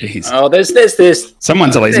one. Jeez. Oh, there's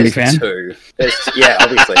someone's a Lazenby fan. Two. Yeah,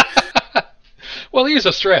 obviously. Well, he is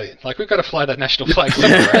Australian. We've got to fly that national flag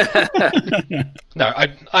somewhere, right? No,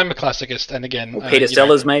 I'm a classicist, and again... Well, Peter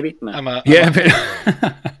Sellers, maybe? No.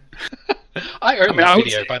 I own that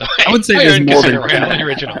video, by the way. I would say there's more than the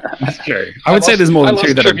original. That's true. I would say there's more than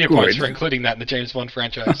 2 that are good. Points for including that in the James Bond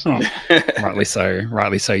franchise. Rightly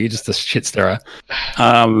so. You're just a shit stirrer.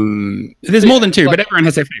 There's more than 2, but everyone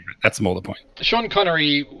has their favorite. That's more the point. Sean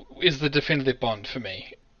Connery is the definitive Bond for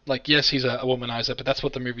me. Yes, he's a womanizer, but that's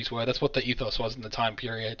what the movies were. That's what the ethos was in the time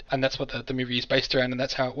period, and that's what the movie is based around, and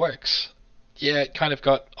that's how it works. Yeah, it kind of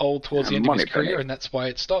got old towards the end of his career, and that's why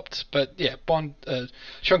it stopped. But yeah,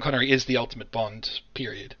 Sean Connery is the ultimate Bond,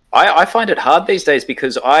 period. I find it hard these days,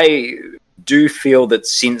 because I do feel that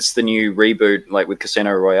since the new reboot, with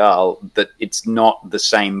Casino Royale, that it's not the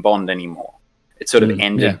same Bond anymore. It sort of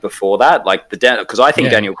ended before that. Because I think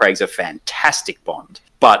Daniel Craig's a fantastic Bond,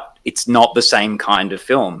 but it's not the same kind of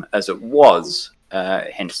film as it was.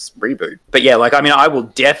 Hence reboot. But yeah, I will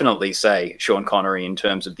definitely say Sean Connery in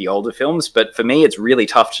terms of the older films, but for me it's really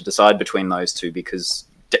tough to decide between those two, because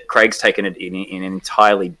Craig's taken it in an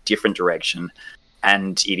entirely different direction,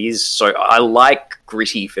 and it is so... I like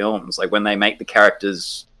gritty films, when they make the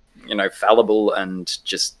characters, fallible and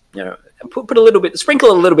just, put a little bit,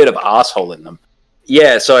 sprinkle a little bit of arsehole in them.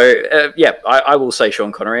 Yeah, so I will say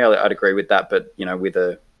Sean Connery. I'd agree with that, but with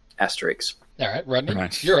a asterisk. All right, Rodney,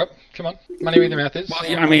 You're up. Come on. Money where the mouth is. Well,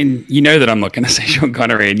 I mean, that I'm not going to say Sean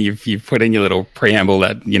Connery, and you've put in your little preamble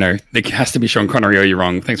that, it has to be Sean Connery or you're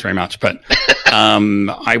wrong. Thanks very much. But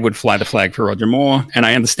I would fly the flag for Roger Moore, and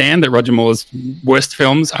I understand that Roger Moore's worst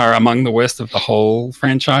films are among the worst of the whole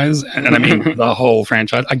franchise, and I mean the whole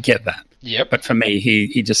franchise. I get that. Yep. But for me,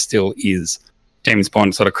 he just still is James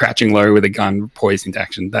Bond, sort of crouching low with a gun poised into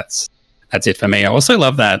action. That's it for me. I also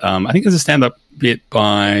love that. I think there's a stand-up bit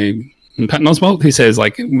by... Patton Oswalt, who says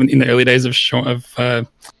like in the early days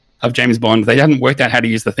of James Bond, they hadn't worked out how to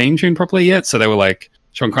use the theme tune properly yet, so they were like,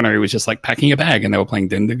 Sean Connery was just like packing a bag, and they were playing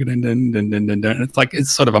dun dun dun dun dun dun dun dun. It's like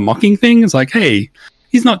it's sort of a mocking thing. It's like, hey,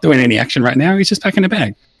 he's not doing any action right now; he's just packing a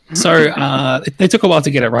bag. So they took a while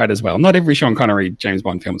to get it right as well. Not every Sean Connery James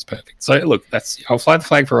Bond film is perfect. So look, I'll fly the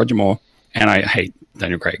flag for Roger Moore, and I hate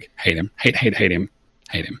Daniel Craig. Hate him. Hate him.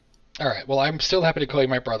 All right. Well, I'm still happy to call you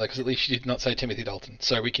my brother because at least you did not say Timothy Dalton,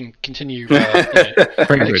 so we can continue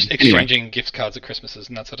exchanging gift cards at Christmases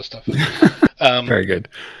and that sort of stuff. Very good.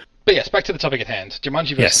 But yes, back to the topic at hand.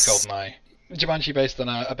 Jumanji versus GoldenEye. Jumanji based on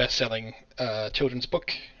a best-selling children's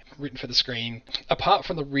book written for the screen. Apart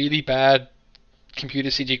from the really bad computer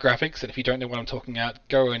CG graphics, and if you don't know what I'm talking about,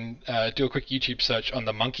 go and do a quick YouTube search on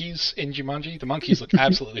the monkeys in Jumanji. The monkeys look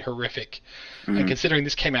absolutely horrific. And considering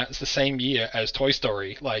this came out the same year as Toy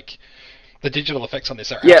Story, like, the digital effects on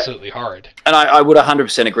this are absolutely horrid. And I would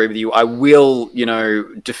 100% agree with you. I will,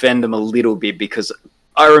 defend them a little bit because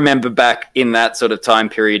I remember back in that sort of time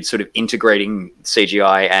period, sort of integrating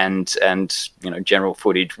CGI and general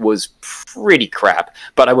footage was pretty crap.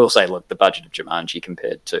 But I will say, look, the budget of Jumanji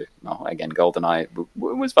compared to, again, GoldenEye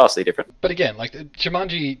was vastly different. But again, like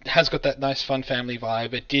Jumanji has got that nice, fun family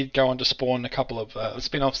vibe. It did go on to spawn a couple of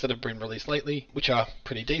spin-offs that have been released lately, which are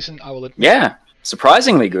pretty decent, I will admit. Yeah,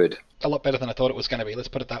 surprisingly good. A lot better than I thought it was going to be. Let's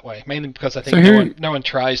put it that way. Mainly because I think no one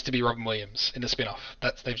tries to be Robin Williams in the spin-off.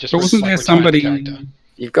 They've just. But wasn't there somebody?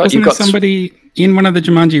 You've got somebody in one of the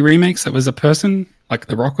Jumanji remakes that was a person, like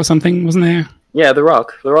The Rock or something, wasn't there? Yeah, The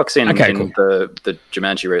Rock. The Rock's in, cool. the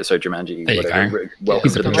Jumanji, so Jumanji,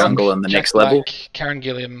 Welcome to the Jungle and the Jack next level. Karen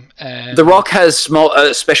Gilliam. And... The Rock has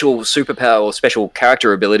special superpower or special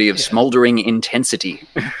character ability of smoldering intensity.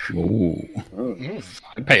 Ooh.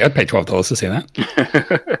 I'd pay $12 to see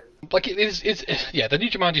that. Like the new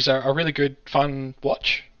Jumanjis are a really good, fun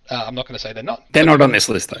watch. I'm not going to say they're not. They're not on this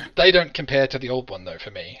list, though. They don't compare to the old one, though,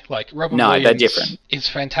 for me. Like, Robin Williams they're different. Is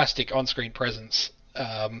fantastic on-screen presence.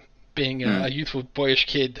 Being a youthful, boyish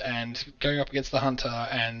kid and going up against the hunter,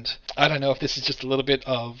 and I don't know if this is just a little bit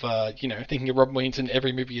of, thinking of Robin Williams in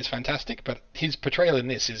every movie is fantastic, but his portrayal in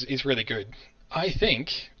this is really good. I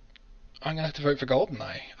think I'm going to have to vote for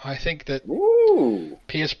GoldenEye. I think that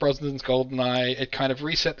Pierce Brosnan's GoldenEye, it kind of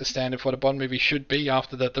reset the standard for what a Bond movie should be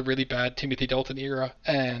after the really bad Timothy Dalton era,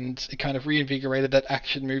 and it kind of reinvigorated that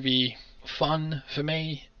action movie fun for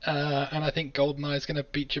me, and I think GoldenEye is going to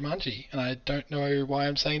beat Jumanji, and I don't know why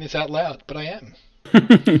I'm saying this out loud, but I am.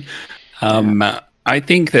 I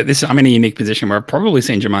think that I'm in a unique position where I've probably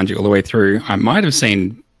seen Jumanji all the way through. I might have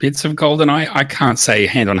seen bits of GoldenEye. I can't say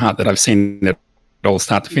hand on heart that I've seen it all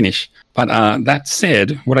start to finish. But that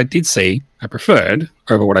said, what I did see, I preferred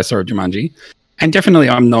over what I saw of Jumanji. And definitely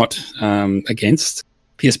I'm not against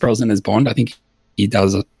Pierce Brosnan as Bond. I think he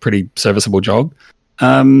does a pretty serviceable job.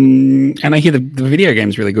 And I hear the video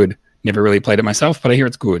game's really good. Never really played it myself, but I hear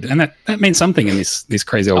it's good. And that means something in this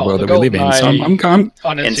crazy old world that we live in. So I'm on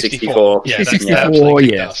N64. Yeah,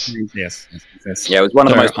 N64, yes. Yeah, it was one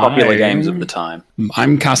of the most popular games of the time.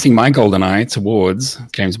 I'm casting my golden eye towards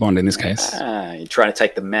James Bond in this case. You're trying to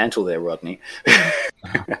take the mantle there, Rodney.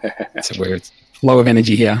 It's a weird flow of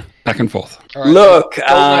energy here, back and forth. All right, look,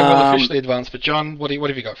 GoldenEye will officially advance, but John, what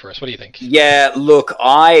have you got for us? What do you think? Yeah, look,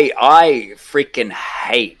 I freaking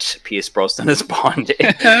hate Pierce Brosnan as Bond.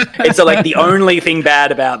 It's like the only thing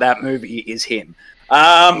bad about that movie is him.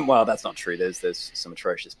 Well, that's not true. There's some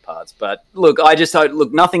atrocious parts, but look,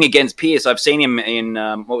 nothing against Pierce. I've seen him in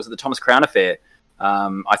the Thomas Crown Affair.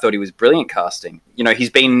 I thought he was brilliant casting. He's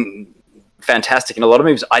been fantastic in a lot of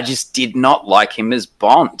movies. I just did not like him as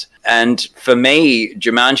Bond. And for me,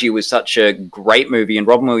 Jumanji was such a great movie, and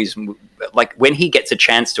Robin Williams, like, when he gets a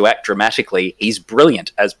chance to act dramatically, he's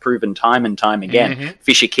brilliant, as proven time and time again. Mm-hmm.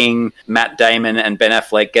 Fisher King, Matt Damon, and Ben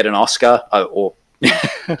Affleck get an Oscar,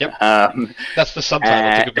 Yep. That's the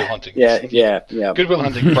subtitle to Good Will Hunting. Yeah. Good Will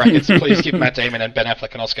Hunting, brackets. Please give Matt Damon and Ben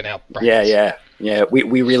Affleck an Oscar now. Brackets. Yeah.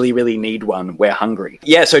 We really, really need one. We're hungry.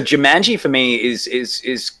 Yeah, so Jumanji for me is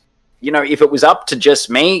if it was up to just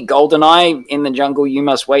me, GoldenEye, In the Jungle, you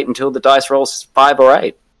must wait until the dice rolls 5 or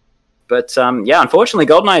 8. But unfortunately,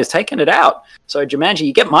 GoldenEye has taken it out. So Jumanji,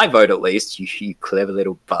 you get my vote at least. You clever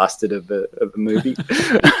little bastard of a movie.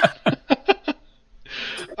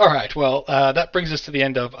 All right, well, that brings us to the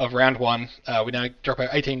end of round one. We now drop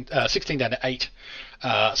our 16 down to 8.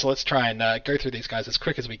 So let's try and go through these guys as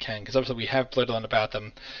quick as we can, because obviously we have blurted on about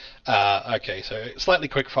them. Okay, so slightly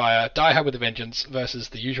quick fire. Die Hard with a Vengeance versus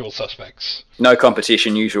The Usual Suspects. No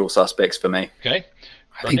competition, Usual Suspects for me. Okay.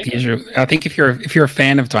 I think if you're a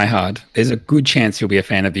fan of Die Hard, there's a good chance you'll be a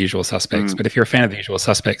fan of The Usual Suspects. But if you're a fan of The Usual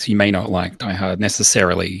Suspects, you may not like Die Hard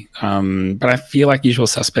necessarily. But I feel like Usual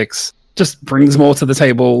Suspects just brings more to the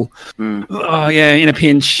table. Oh yeah, in a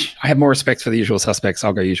pinch, I have more respect for The Usual Suspects.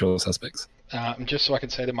 I'll go Usual Suspects. Just so I can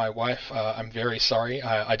say to my wife, I'm very sorry.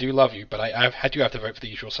 I do love you, but I have to vote for The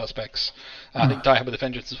Usual Suspects. I think Die Hard with a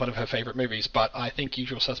Vengeance is one of her favorite movies, but I think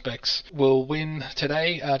Usual Suspects will win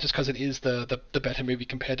today, just because it is the better movie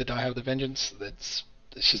compared to Die Hard with a Vengeance. It's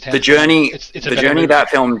just the journey. It's the journey that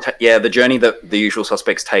film. The journey that The Usual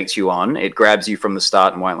Suspects takes you on. It grabs you from the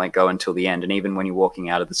start and won't let go until the end. And even when you're walking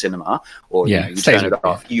out of the cinema or you turn it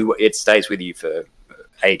off, it stays with you for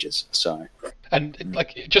ages. So. And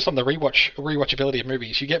like just on the rewatchability of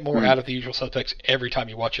movies, you get more out of The Usual Suspects every time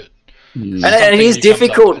you watch it. And it is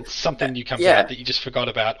difficult. It's something new comes out that you just forgot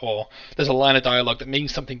about, or there's a line of dialogue that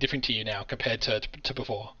means something different to you now compared to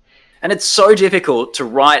before. And it's so difficult to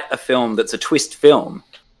write a film that's a twist film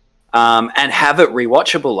and have it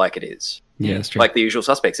rewatchable like it is. Yeah, that's true. Like The Usual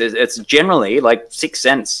Suspects. It's generally like Sixth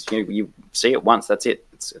Sense. You see it once, that's it.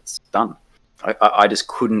 It's done. I just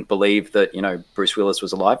couldn't believe that, Bruce Willis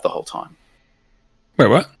was alive the whole time. Wait,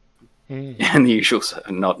 what? And The Usual,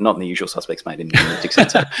 not in The Usual Suspects, mate, in Sixth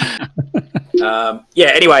Sense.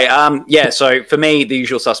 Anyway, so for me, The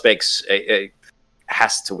Usual Suspects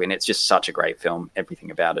has to win. It's just such a great film.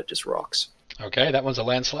 Everything about it just rocks. Okay, that one's a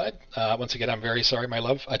landslide. Once again, I'm very sorry, my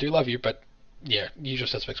love. I do love you, but yeah, Usual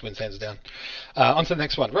Suspects wins hands down. On to the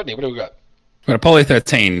next one. Rodney, what do we got? We've got Apollo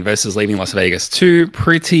 13 versus Leaving Las Vegas. Two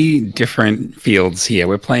pretty different fields here.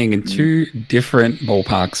 We're playing in two different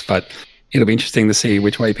ballparks, but it'll be interesting to see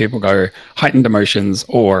which way people go. Heightened emotions,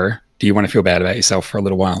 or do you want to feel bad about yourself for a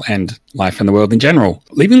little while and life in the world in general?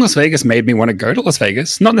 Leaving Las Vegas made me want to go to Las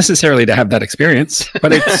Vegas, not necessarily to have that experience,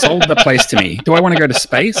 but it sold the place to me. Do I want to go to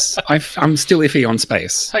space? I'm still iffy on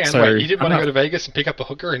space. Hang on, wait, you didn't want to go to Vegas and pick up a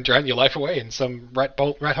hooker and drown your life away in some rat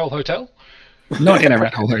hole hotel? Not in a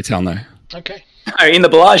rat hole hotel, no. Okay. Oh, in the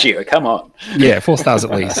Bellagio, come on. Yeah, 4 stars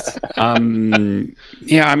at least. I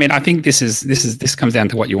think this comes down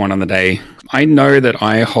to what you want on the day. I know that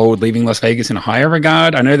I hold Leaving Las Vegas in a higher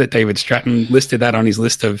regard. I know that David Stratton listed that on his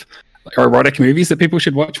list of erotic movies that people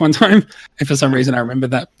should watch one time. And for some reason, I remember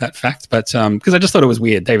that fact. But because I just thought it was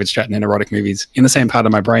weird, David Stratton in erotic movies in the same part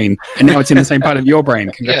of my brain, and now it's in the same part of your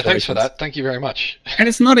brain. Yeah, thanks for that. Thank you very much. And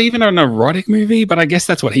it's not even an erotic movie, but I guess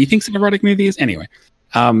that's what he thinks an erotic movie is. Anyway.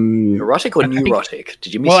 Erotic or neurotic?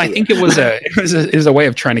 Did you miss I think it was a way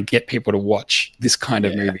of trying to get people to watch this kind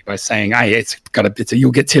of movie by saying, "Hey,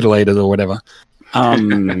 you'll get titillated or whatever."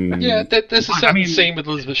 There's a certain scene with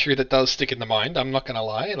Elizabeth Shue that does stick in the mind. I'm not going to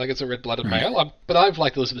lie, like it's a red-blooded male. But I've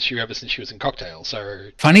liked Elizabeth Shue ever since she was in Cocktail. So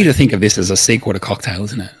funny to think of this as a sequel to Cocktail,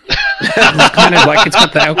 isn't it? It's kind of like it's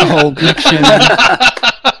got the alcohol connection.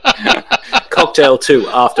 Cocktail 2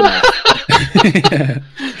 Aftermath.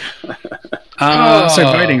 So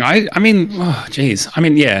voting, I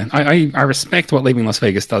respect what Leaving Las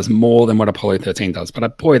Vegas does more than what Apollo 13 does,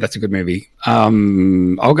 but boy, that's a good movie. I'll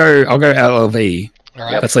go LLV. All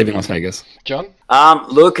right. That's Leaving Las Vegas. John?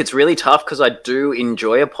 Look, it's really tough because I do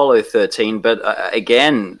enjoy Apollo 13, but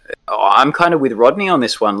again, I'm kind of with Rodney on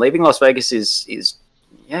this one. Leaving Las Vegas is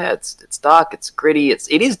it's dark, it's gritty, it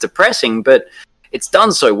is depressing, but it's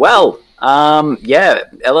done so well.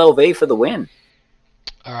 LLV for the win.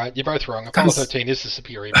 All right, you're both wrong. Apollo 13 is the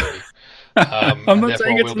superior movie. I'm not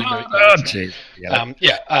saying it's not. Oh, jeez.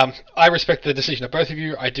 I respect the decision of both of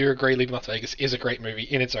you. I do agree Leaving Las Vegas is a great movie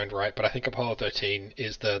in its own right, but I think Apollo 13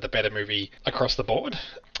 is the better movie across the board.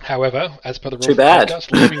 However, as per the rules of the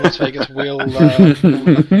podcast, Leaving Las Vegas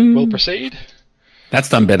will proceed. That's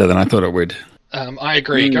done better than I thought it would. I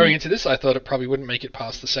agree. Going into this, I thought it probably wouldn't make it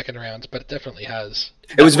past the second round, but it definitely has.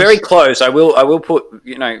 It was very close. I will put,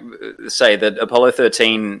 say that Apollo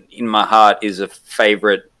 13 in my heart is a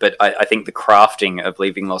favorite, but I think the crafting of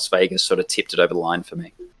Leaving Las Vegas sort of tipped it over the line for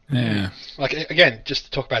me. Yeah. Like, again, just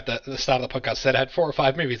to talk about the start of the podcast, that I had 4 or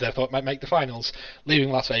 5 movies that I thought might make the finals.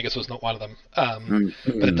 Leaving Las Vegas was not one of them.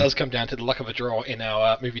 But it does come down to the luck of a draw in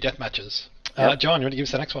our movie death matches. John, you want to give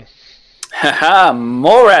us the next one? Haha,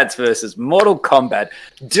 Morats versus Mortal Kombat.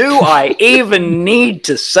 Do I even need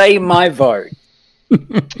to say my vote?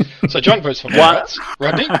 So John votes for Morats.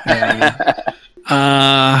 Rodney?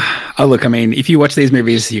 Look, I mean, if you watch these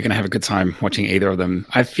movies, you're going to have a good time watching either of them.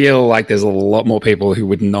 I feel like there's a lot more people who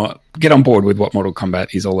would not get on board with what Mortal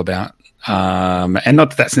Kombat is all about. And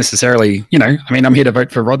not that that's necessarily, I'm here to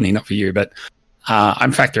vote for Rodney, not for you, but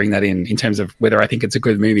I'm factoring that in terms of whether I think it's a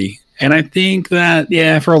good movie. And I think that,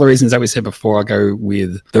 for all the reasons that we said before, I'll go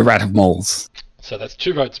with The Rat of Moles. So that's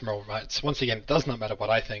 2 votes Mallrats. Once again, it does not matter what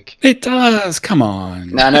I think. It does. Come on.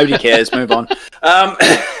 Nah, nobody cares. Move on.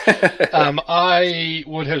 I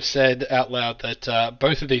would have said out loud that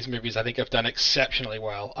both of these movies I think have done exceptionally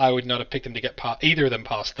well. I would not have picked them to get either of them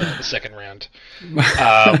past the second round.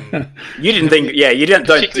 You didn't think, you don't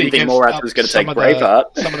think Particularly against, Mallrats was going to take some of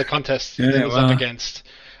Braveheart. Some of the contests Yeah, it was well. up against.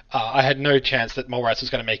 I had no chance that Mallrats was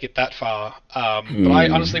going to make it that far. But I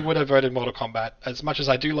honestly would have voted Mortal Kombat. As much as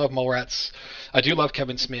I do love Mallrats, I do love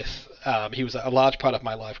Kevin Smith. He was a large part of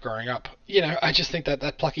my life growing up. You know, I just think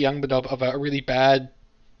that plucky young bit of a really bad,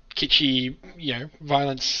 kitschy,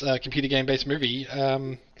 violence computer game-based movie,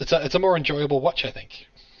 it's a more enjoyable watch, I think.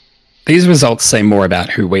 These results say more about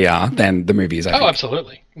who we are than the movies, I think. Oh,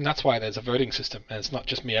 absolutely. And that's why there's a voting system, and it's not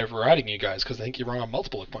just me overriding you guys, because I think you're wrong on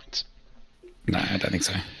multiple points. No, I don't think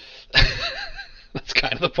so. That's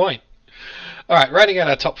kind of the point. All right, writing out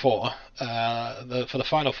our top 4. For the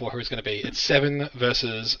final 4, who's going to be? It's Seven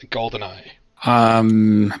versus GoldenEye.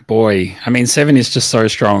 Boy, I mean, 7 is just so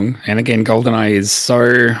strong, and again, GoldenEye is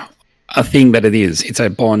so a thing that it is. It's a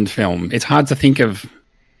Bond film. It's hard to think of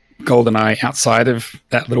GoldenEye outside of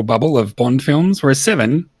that little bubble of Bond films, whereas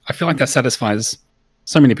 7, I feel like that satisfies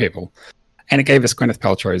so many people, and it gave us Gwyneth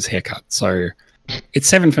Paltrow's haircut, so it's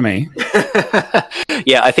 7 for me.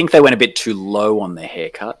 Yeah, I think they went a bit too low on their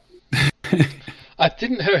haircut.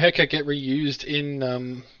 Didn't her haircut get reused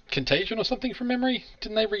in Contagion or something from memory?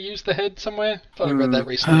 Didn't they reuse the head somewhere? I thought I read that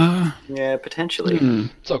recently. Yeah, potentially.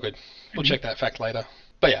 It's all good. We'll check that fact later.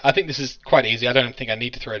 But yeah, I think this is quite easy. I don't think I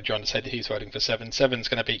need to throw to John to say that he's voting for 7. 7's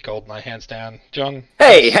going to beat GoldenEye hands down. John?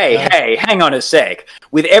 Hey, hang on a sec.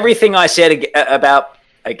 With everything I said about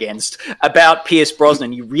Pierce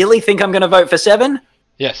Brosnan, you really think I'm going to vote for 7?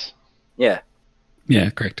 Yes. Yeah.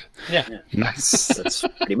 Yeah, correct. Yeah. Nice. That's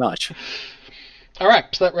pretty much. All right,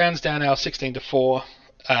 so that rounds down our 16-4.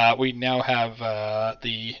 We now have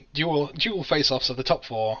the dual face-offs of the top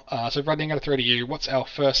 4. So running out of 3 to you, what's our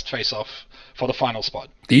first face-off for the final spot?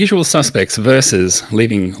 The Usual Suspects versus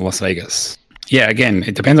Leaving Las Vegas. Yeah, again,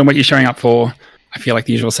 it depends on what you're showing up for. I feel like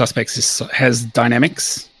The Usual Suspects has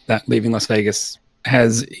dynamics that Leaving Las Vegas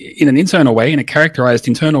has in an internal way, in a characterized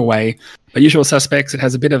internal way. But Usual Suspects, it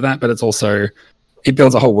has a bit of that, but it's also, it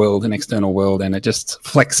builds a whole world, an external world, and it just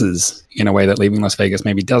flexes in a way that Leaving Las Vegas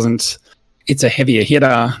maybe doesn't. It's a heavier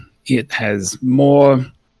hitter. It has more,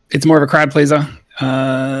 it's more of a crowd pleaser.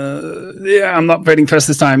 I'm not voting first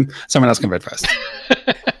this time. Someone else can vote first.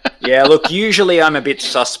 Yeah, look, usually I'm a bit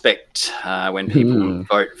suspect when people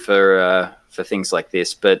vote for things like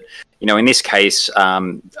this. But, in this case,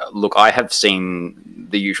 look, I have seen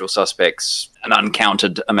The Usual Suspects an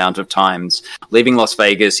uncounted amount of times. Leaving Las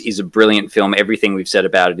Vegas is a brilliant film. Everything we've said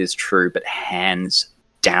about it is true, but hands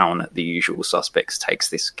down, The Usual Suspects takes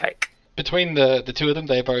this cake. Between the two of them,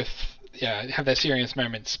 they both have their serious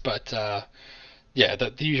moments, but the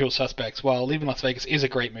Usual Suspects, while Leaving Las Vegas is a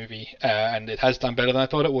great movie, and it has done better than I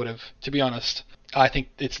thought it would have, to be honest, I think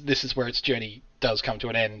this is where its journey does come to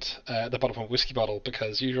an end, at the bottom of a whiskey bottle,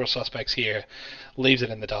 because Usual Suspects here leaves it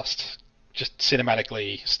in the dust. Just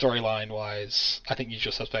cinematically, storyline-wise, I think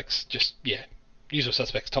Usual Suspects Usual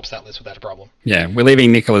Suspects tops that list without a problem. Yeah, we're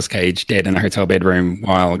leaving Nicolas Cage dead in a hotel bedroom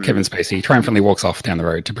while Kevin Spacey triumphantly walks off down the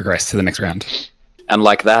road to progress to the next round. And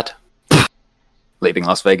like that, Leaving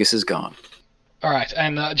Las Vegas is gone. All right,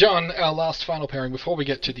 and John, our last final pairing, before we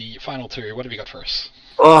get to the final 2, what have you got for us?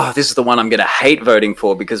 Oh, this is the one I'm going to hate voting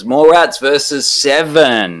for, because Mallrats versus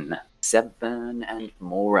 7. 7 and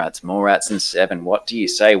Mallrats. Mallrats and 7. What do you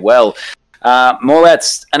say? Well,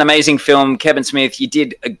 Mallrats, an amazing film. Kevin Smith, you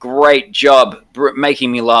did a great job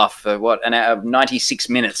making me laugh for, 96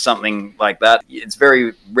 minutes, something like that. It's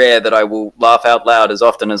very rare that I will laugh out loud as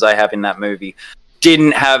often as I have in that movie.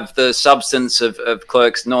 Didn't have the substance of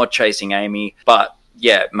Clerks nor Chasing Amy, but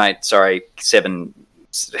yeah, mate, sorry, 7,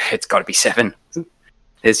 it's got to be 7.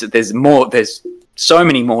 There's more, there's so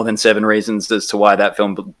many more than 7 reasons as to why that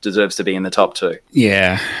film deserves to be in the top 2.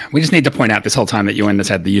 Yeah, we just need to point out this whole time that Ewan has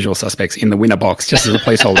had The Usual Suspects in the winner box just as a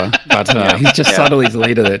placeholder, but he's just subtly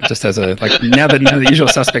deleted it just as a, now that The Usual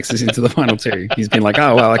Suspects is into the final 2, he's been like,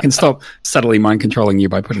 oh, well, I can stop subtly mind controlling you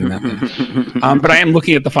by putting that there. But I am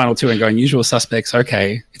looking at the final 2 and going, Usual Suspects,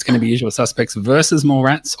 okay, it's going to be Usual Suspects versus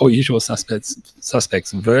Mallrats, or Usual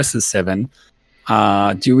Suspects versus 7.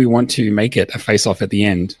 Do we want to make it a face-off at the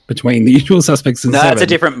end between The Usual Suspects and 7? No, it's a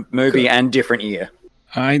different movie and different year.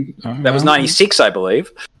 That was 96, I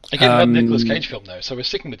believe. Again, not a Nicolas Cage film though, so we're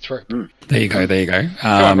sticking with trope. There you go. Come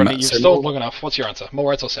on, Rodney, you've stalled long enough. What's your answer?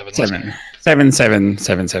 Mallrats or 7? Seven.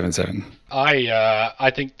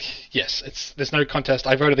 I think yes. There's no contest.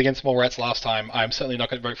 I voted against Mallrats last time. I'm certainly not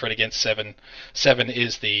going to vote for it against 7. 7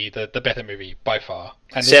 is the better movie by far.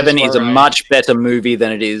 And 7 is a much better movie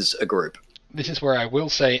than it is a group. This is where I will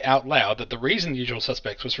say out loud that the reason Usual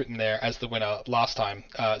Suspects was written there as the winner last time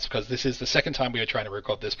is because this is the second time we were trying to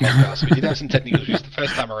record this podcast. We did have some technical issues the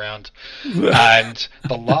first time around, and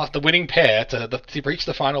the winning pair to reach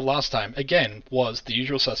the final last time again was the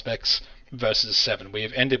Usual Suspects versus 7. We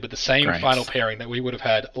have ended with the same final pairing that we would have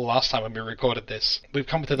had last time when we recorded this. We've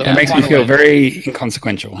come to the It makes me feel very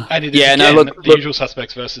inconsequential. And it is the Usual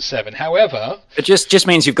Suspects versus 7. However, it just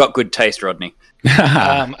means you've got good taste, Rodney.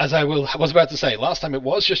 As I was about to say, last time it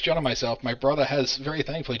was just John and myself. My brother has very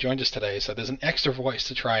thankfully joined us today, so there's an extra voice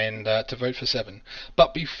to try and to vote for 7.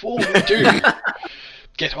 But before we do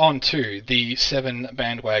get on to the 7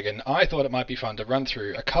 bandwagon, I thought it might be fun to run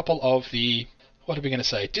through a couple of the, what are we going to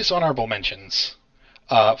say, dishonorable mentions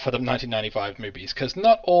for the 1995 movies, because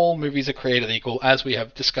not all movies are created equal, as we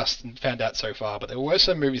have discussed and found out so far, but there were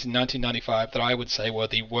some movies in 1995 that I would say were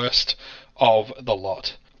the worst of the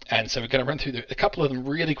lot. And so we're going to run through a couple of them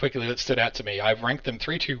really quickly that stood out to me. I've ranked them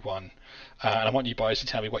 3, 2, 1, and I want you boys to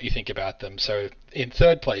tell me what you think about them. So in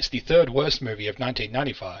third place, the third worst movie of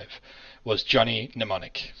 1995 was Johnny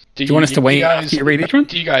Mnemonic. Do you want us to wait after you read each one?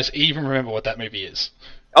 Do you guys even remember what that movie is?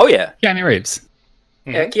 Oh, yeah. Keanu Reeves.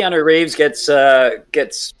 Yeah, Keanu Reeves gets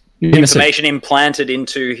information implanted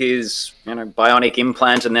into his bionic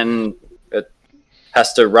implant, and then it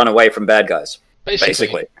has to run away from bad guys.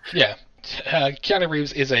 Basically. Yeah. Keanu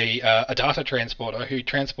Reeves is a data transporter who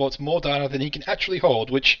transports more data than he can actually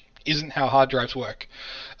hold, which isn't how hard drives work.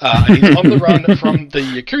 And he's on the run from the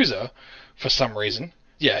Yakuza for some reason.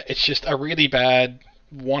 Yeah, it's just a really bad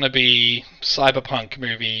wannabe cyberpunk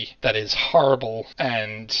movie that is horrible,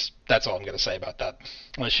 and that's all I'm going to say about that.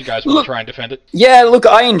 Unless you guys want to try and defend it. Yeah, look,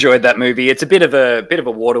 I enjoyed that movie. It's a bit of a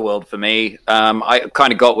Waterworld for me. I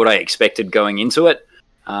kind of got what I expected going into it,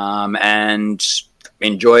 and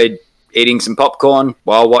enjoyed eating some popcorn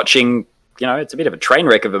while watching. It's a bit of a train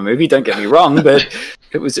wreck of a movie, don't get me wrong, but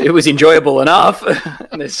it was enjoyable enough.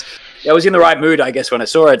 I was in the right mood, I guess, when I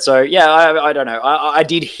saw it. So, yeah, I don't know. I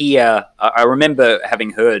did hear, I remember having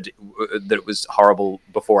heard that it was horrible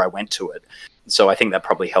before I went to it. So I think that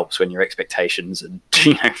probably helps when your expectations and,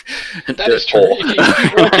 That is true.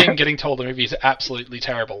 If you walk in getting told the movie is absolutely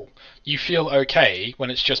terrible, you feel okay when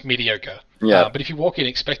it's just mediocre. Yeah. But if you walk in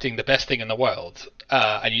expecting the best thing in the world,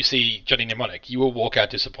 and you see Johnny Mnemonic, you will walk out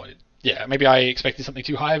disappointed. Yeah, maybe I expected something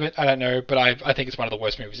too high of it, I don't know, but I think it's one of the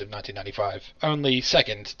worst movies of 1995. Only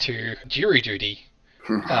second to Jury Duty.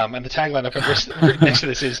 And the tagline I've got next to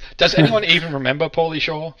this is, does anyone even remember Pauly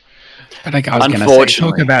Shore? But I was going to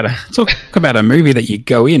say, talk about a movie that you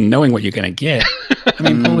go in knowing what you're going to get. I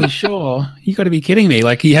mean, Pauly Shore, you got to be kidding me.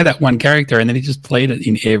 Like, he had that one character, and then he just played it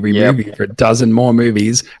in every movie for a dozen more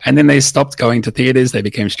movies. And then they stopped going to theaters. They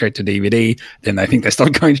became straight to DVD. Then I think they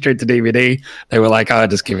stopped going straight to DVD. They were like,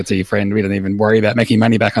 just give it to your friend. We don't even worry about making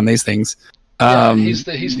money back on these things. He's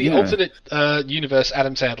the alternate universe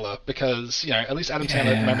Adam Sandler, because at least Adam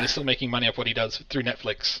Sandler at the moment is still making money off what he does through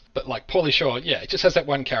Netflix. But like Pauly Shore, it just has that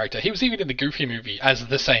one character. He was even in the Goofy movie as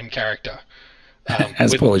the same character.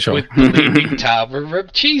 As Pauly Shore. With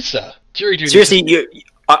Cheesa. Jury Duty. Seriously,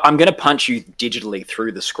 I'm going to punch you digitally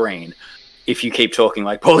through the screen if you keep talking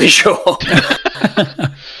like Pauly Shore.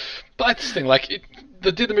 But that's the thing,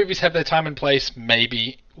 did the movies have their time and place?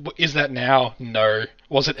 Maybe. Is that now? No.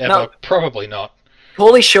 Was it ever? No. Probably not.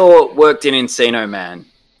 Pauly Shore worked in Encino Man.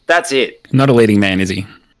 That's it. Not a leading man, is he?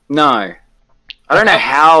 No. I don't know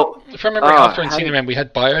how... If I remember, after Encino Man, we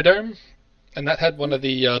had Biodome, and that had one of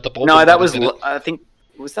the ball. No, that was... I think...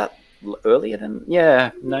 Was that earlier than... Yeah.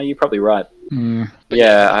 No, you're probably right. But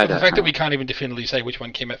the fact that we can't even definitively say which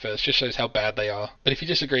one came out first just shows how bad they are. But if you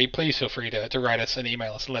disagree, please feel free to write us and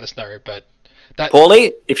email us and let us know. But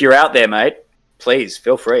Pauly, if you're out there, mate, please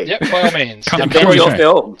feel free. Yep, by all means. Defend your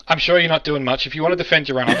film. I'm sure you're not doing much. If you want to defend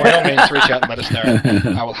your runner, by all means, reach out and let us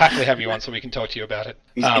know. I will happily have you on so we can talk to you about it.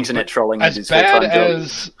 Internet trolling is as bad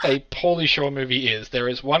as a Pauly Shore movie is, there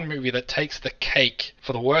is one movie that takes the cake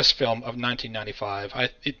for the worst film of 1995.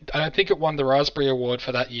 I think it won the Raspberry Award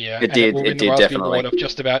for that year. It did. It will win the Raspberry Award of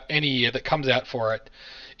just about any year that comes out for it.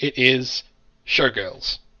 It is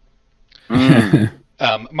Showgirls.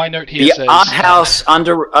 My note here says... art house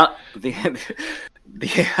under... Go?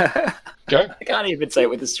 I can't even say it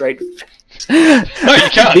with a straight face. No, you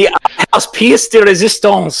can't. The art house pièce de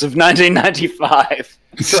résistance of 1995.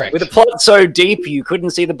 Correct. With a plot so deep you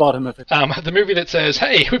couldn't see the bottom of it. The movie that says,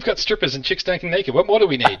 hey, we've got strippers and chicks dancing naked. What more do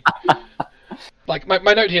we need? Like,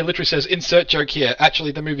 my note here literally says, insert joke here.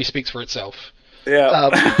 Actually, the movie speaks for itself. Yeah.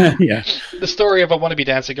 Yeah. The story of a wannabe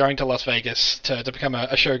dancer going to Las Vegas to become a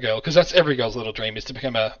showgirl, because that's every girl's little dream, is to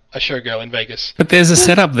become a showgirl in Vegas. But there's a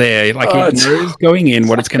setup there. Like, it knows going in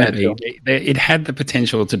what it's going to bad be. It had the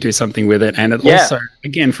potential to do something with it. And it Yeah. also,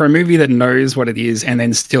 again, for a movie that knows what it is and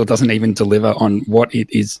then still doesn't even deliver on what it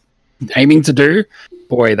is aiming to do,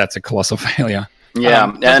 boy, that's a colossal failure.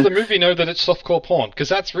 Yeah. Does the movie know that it's softcore porn? Because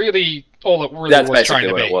that's really all it really That's was trying basically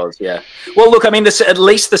to what be. it was, yeah. Well, look, I mean, at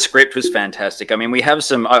least the script was fantastic. I mean, we have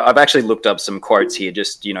some. I've actually looked up some quotes here,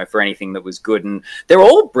 just for anything that was good, and they're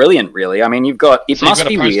all brilliant, really. I mean, you've got it So must you've got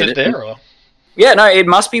be to post weird. it there, or? Yeah, no, it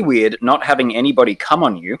must be weird not having anybody come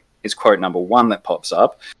on you. Is quote number one that pops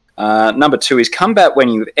up. Number two is come back when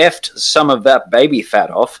you've effed some of that baby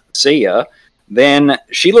fat off. See ya. Then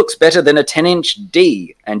she looks better than a 10-inch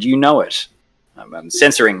D, and you know it. I'm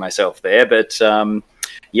censoring myself there, but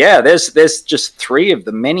yeah, there's just three of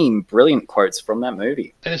the many brilliant quotes from that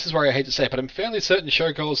movie. And this is where I hate to say it, but I'm fairly certain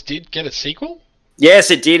Showgirls did get a sequel. Yes,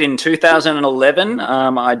 it did in 2011.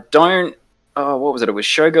 I don't. Oh, what was it? It was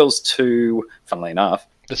Showgirls 2. Funnily enough,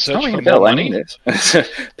 The Search ringing for a bell, More I Money. knew this.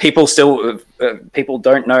 People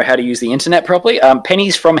don't know how to use the internet properly.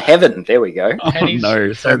 Pennies from Heaven. There we go. Pennies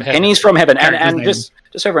no. from Heaven. Pennies from Heaven, Character's and name. just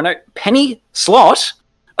over a note, Penny Slot,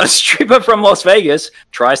 a stripper from Las Vegas,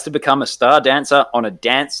 tries to become a star dancer on a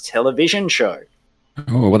dance television show.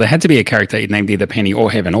 Oh, well, there had to be a character named either Penny or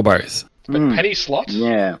Heaven or both. But Penny Slot?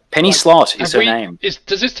 Yeah, Penny Slot is Have her name. Does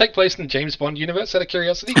this take place in the James Bond universe, out of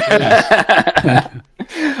curiosity? That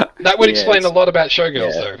would explain Yes. a lot about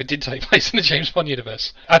Showgirls, Yeah. though, if it did take place in the James Bond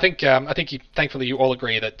universe. I think thankfully you all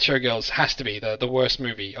agree that Showgirls has to be the worst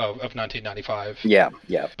movie of 1995. Yeah.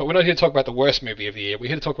 But we're not here to talk about the worst movie of the year. We're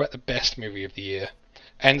here to talk about the best movie of the year.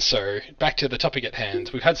 And so, back to the topic at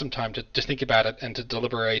hand. We've had some time to think about it and to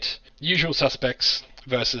deliberate. Usual Suspects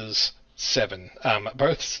versus Seven.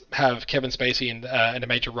 Both have Kevin Spacey in a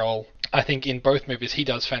major role. I think in both movies he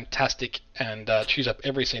does fantastic and chews up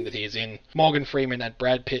every scene that he is in. Morgan Freeman and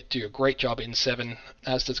Brad Pitt do a great job in Seven,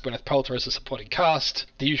 as does Gwyneth Paltrow as a supporting cast.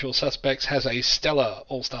 The Usual Suspects has a stellar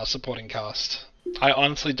all-star supporting cast. I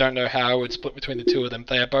honestly don't know how I would split between the two of them.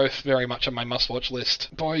 They are both very much on my must-watch list.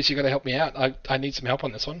 Boys, you got to help me out. I need some help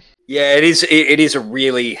on this one. Yeah, it is a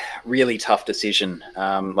really, really tough decision.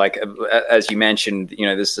 As you mentioned,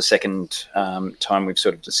 this is the second time we've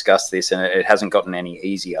sort of discussed this, and it hasn't gotten any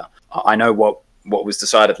easier. I know what was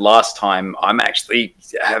decided last time. I'm actually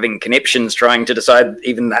having conniptions trying to decide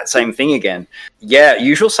even that same thing again. Yeah,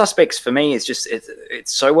 Usual Suspects for me is just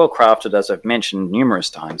it's so well crafted, as I've mentioned numerous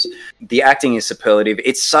times. The acting is superlative.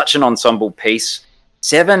 It's such an ensemble piece.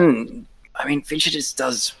 Seven, I mean, Fincher just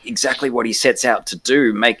does exactly what he sets out to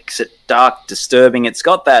do, makes it dark, disturbing. It's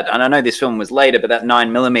got that, and I know this film was later, but that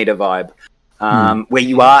 9mm vibe, where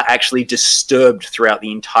you are actually disturbed throughout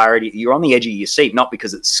the entirety. You're on the edge of your seat, not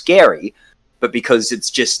because it's scary, but because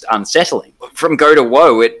it's just unsettling. From go to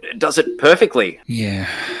woe, it does it perfectly. Yeah.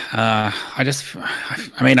 I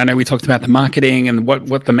know we talked about the marketing and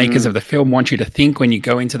what the makers of the film want you to think when you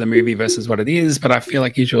go into the movie versus what it is, but I feel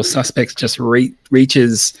like Usual Suspects just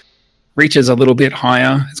reaches a little bit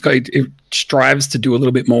higher. It strives to do a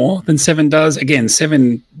little bit more than Seven does. Again,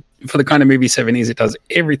 Seven, for the kind of movie Seven is, it does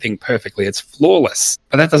everything perfectly. It's flawless.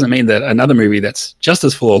 But that doesn't mean that another movie that's just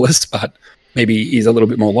as flawless, but maybe is a little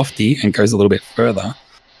bit more lofty and goes a little bit further,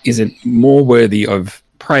 isn't more worthy of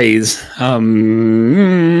praise.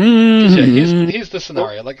 Here's the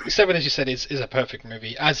scenario. Like, Seven, as you said, is a perfect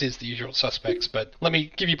movie, as is The Usual Suspects. But let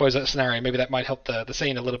me give you boys that scenario. Maybe that might help the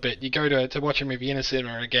scene a little bit. You go to watch a movie in a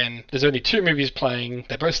cinema again. There's only two movies playing.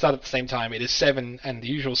 They both start at the same time. It is Seven and The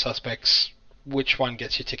Usual Suspects. Which one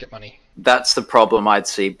gets your ticket money? That's the problem. I'd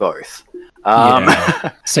see both.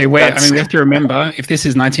 So we have to remember, if this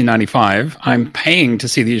is 1995, I'm paying to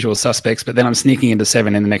see The Usual Suspects, but then I'm sneaking into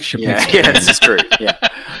Seven in the next shipment. Yeah, this is true. Yeah.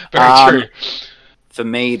 Very true. For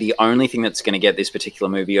me, the only thing that's going to get this particular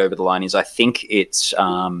movie over the line is I think it's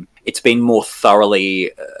been more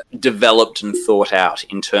thoroughly developed and thought out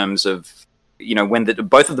in terms of, when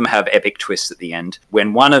both of them have epic twists at the end.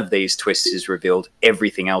 When one of these twists is revealed,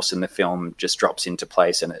 everything else in the film just drops into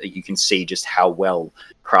place, and you can see just how well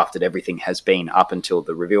crafted everything has been up until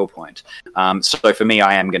the reveal point. So for me,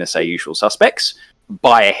 I am going to say Usual Suspects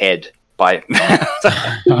by a head. I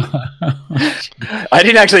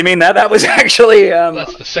didn't actually mean that. That was actually...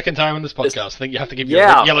 That's the second time on this podcast. I think you have to give you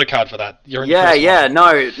a yellow card for that. You're in the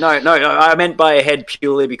first one. No. I meant by a head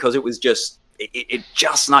purely because it was just... it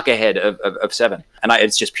just snuck ahead of 7. And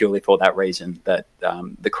it's just purely for that reason that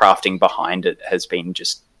the crafting behind it has been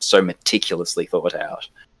just so meticulously thought out.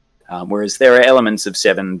 Whereas there are elements of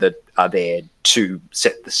 7 that are there to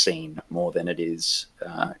set the scene more than it is,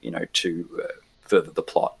 to further the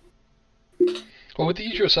plot. Well, with The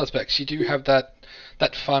Usual Suspects, you do have that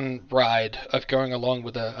fun ride of going along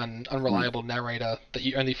with an unreliable narrator that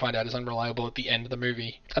you only find out is unreliable at the end of the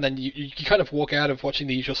movie. And then you kind of walk out of watching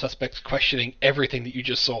The Usual Suspects questioning everything that you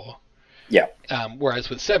just saw. Yeah. Whereas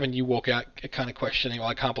with 7, you walk out kind of questioning, well,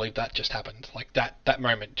 I can't believe that just happened. Like, that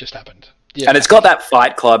moment just happened. Yeah. And it's got that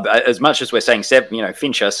Fight Club, as much as we're saying 7,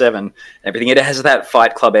 Fincher, 7, everything, it has that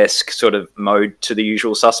Fight Club-esque sort of mode to The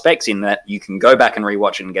Usual Suspects in that you can go back and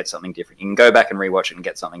rewatch it and get something different. You can go back and rewatch it and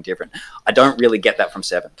get something different. I don't really get that from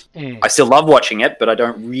 7. I still love watching it, but I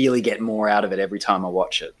don't really get more out of it every time I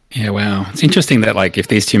watch it. Yeah, wow. It's interesting that, like, if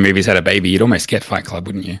these two movies had a baby, you'd almost get Fight Club,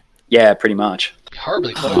 wouldn't you? Yeah, pretty much.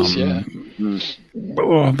 Horribly close, yeah.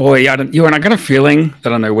 Oh boy, Ewan, I got a feeling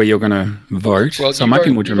that I know where you're going to vote, Well, so it might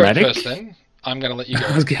be more you vote dramatic. first, then. I'm going to let you go.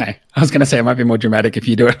 Okay, I was going to say it might be more dramatic if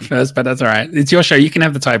you do it first, but that's all right. It's your show. You can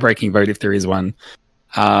have the tie-breaking vote if there is one.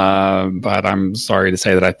 But I'm sorry to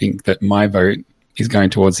say that I think that my vote is going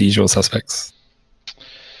towards The Usual Suspects.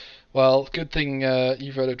 Well, good thing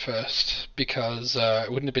you voted first, because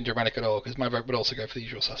it wouldn't have been dramatic at all, because my vote would also go for The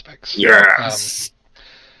Usual Suspects. Yes.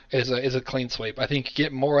 Is a clean sweep. I think you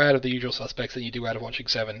get more out of The Usual Suspects than you do out of watching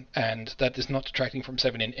 7, and that is not detracting from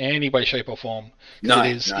 7 in any way, shape, or form. No,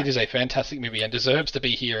 It is a fantastic movie and deserves to be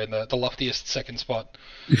here in the loftiest second spot.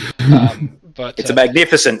 But It's a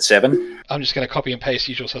magnificent 7. I'm just going to copy and paste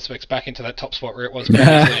Usual Suspects back into that top spot where it was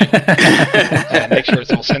previously, and make sure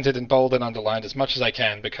it's all centered and bold and underlined as much as I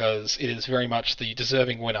can, because it is very much the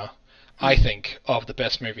deserving winner, I think, of the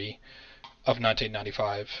best movie of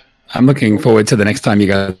 1995. I'm looking forward to the next time you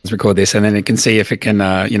guys record this, and then it can see if it can,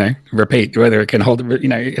 repeat, whether it can hold.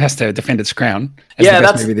 It has to defend its crown as the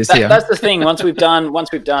best movie this year. That's the thing. Once we've done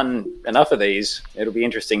enough of these, it'll be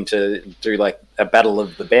interesting to do like a battle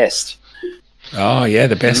of the best. Oh yeah,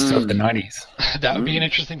 the best of the 90s. That would be an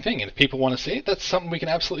interesting thing, and if people want to see it, that's something we can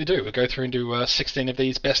absolutely do. We'll go through and do 16 of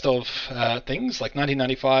these best of things, like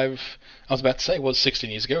 1995. I was about to say it was 16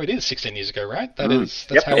 years ago. It is 16 years ago, right? That's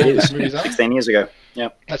how old these movies are. 16 years ago. Yeah.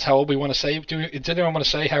 That's how old we want to say. Does anyone want to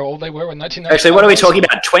say how old they were in 1995? Actually, what are we talking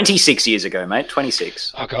about? 26 years ago, mate.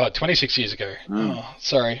 26. Oh god, 26 years ago. Oh,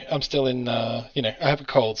 sorry, I'm still in. I have a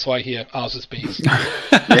cold, so I hear R's as B's.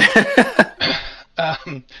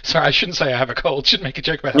 Sorry, I shouldn't say I have a cold. Should make a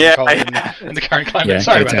joke about having a cold in the current climate. Yeah,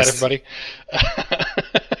 sorry about that, everybody.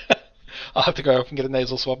 I'll have to go up and get a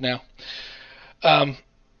nasal swab now.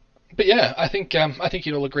 But yeah, I think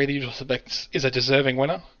you'd all agree The Usual Suspects is a deserving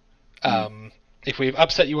winner. If we've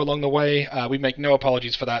upset you along the way, we make no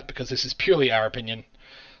apologies for that, because this is purely our opinion.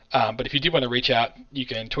 But if you do want to reach out, you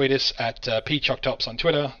can tweet us at pchocktops on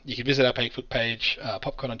Twitter. You can visit our Facebook page,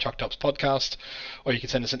 Popcorn and Chocktops Podcast, or you can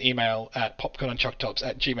send us an email at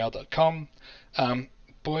popcornandchocktops@gmail.com.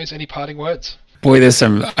 Boys, any parting words? Boy, there's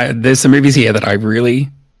some movies here that I really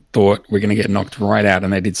thought we're going to get knocked right out,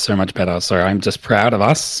 and they did so much better. So I'm just proud of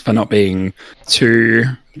us for not being too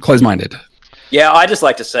close-minded. Yeah, I just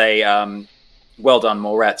like to say, well done,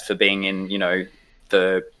 Mallrats, for being in,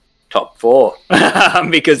 the top 4,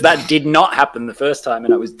 because that did not happen the first time,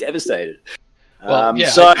 and I was devastated. Well,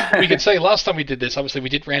 we could say last time we did this, obviously we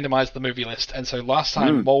did randomize the movie list, and so last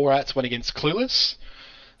time Mallrats went against Clueless.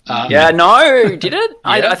 Did it?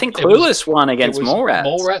 I think Clueless won against Mallrats.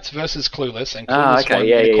 Mallrats versus Clueless, and Clueless won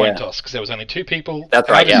in a coin toss, because there was only 2 people. That's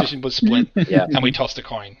right, Our decision was split, and we tossed a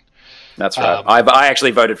coin. That's right. I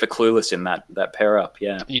actually voted for Clueless in that pair up,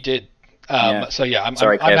 yeah. You did. So yeah, I'm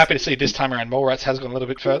happy to see this time around Mallrats has gone a little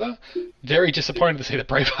bit further. Very disappointed to see that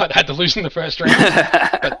Braveheart had to lose in the first round,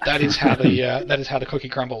 but that is how the cookie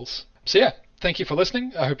crumbles. So yeah, thank you for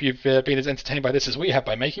listening. I hope you've been as entertained by this as we have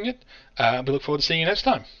by making it. We look forward to seeing you next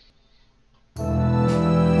time.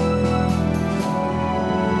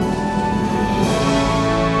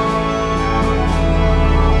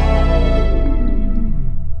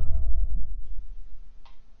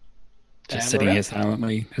 Just sitting here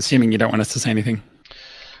silently, assuming you don't want us to say anything.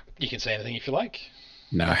 You can say anything if you like.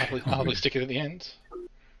 No. I'll probably stick it at the end.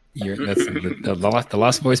 That's the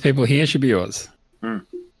last voice people here should be yours. Oh,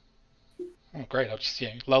 great. I'll just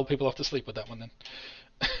lull people off to sleep with that one then.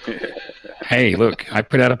 Hey, look, I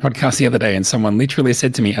put out a podcast the other day and someone literally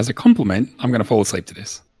said to me as a compliment, I'm going to fall asleep to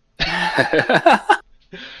this. I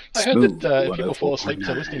heard that if people fall asleep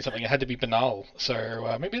to listening to something, it had to be banal.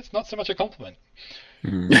 So maybe it's not so much a compliment.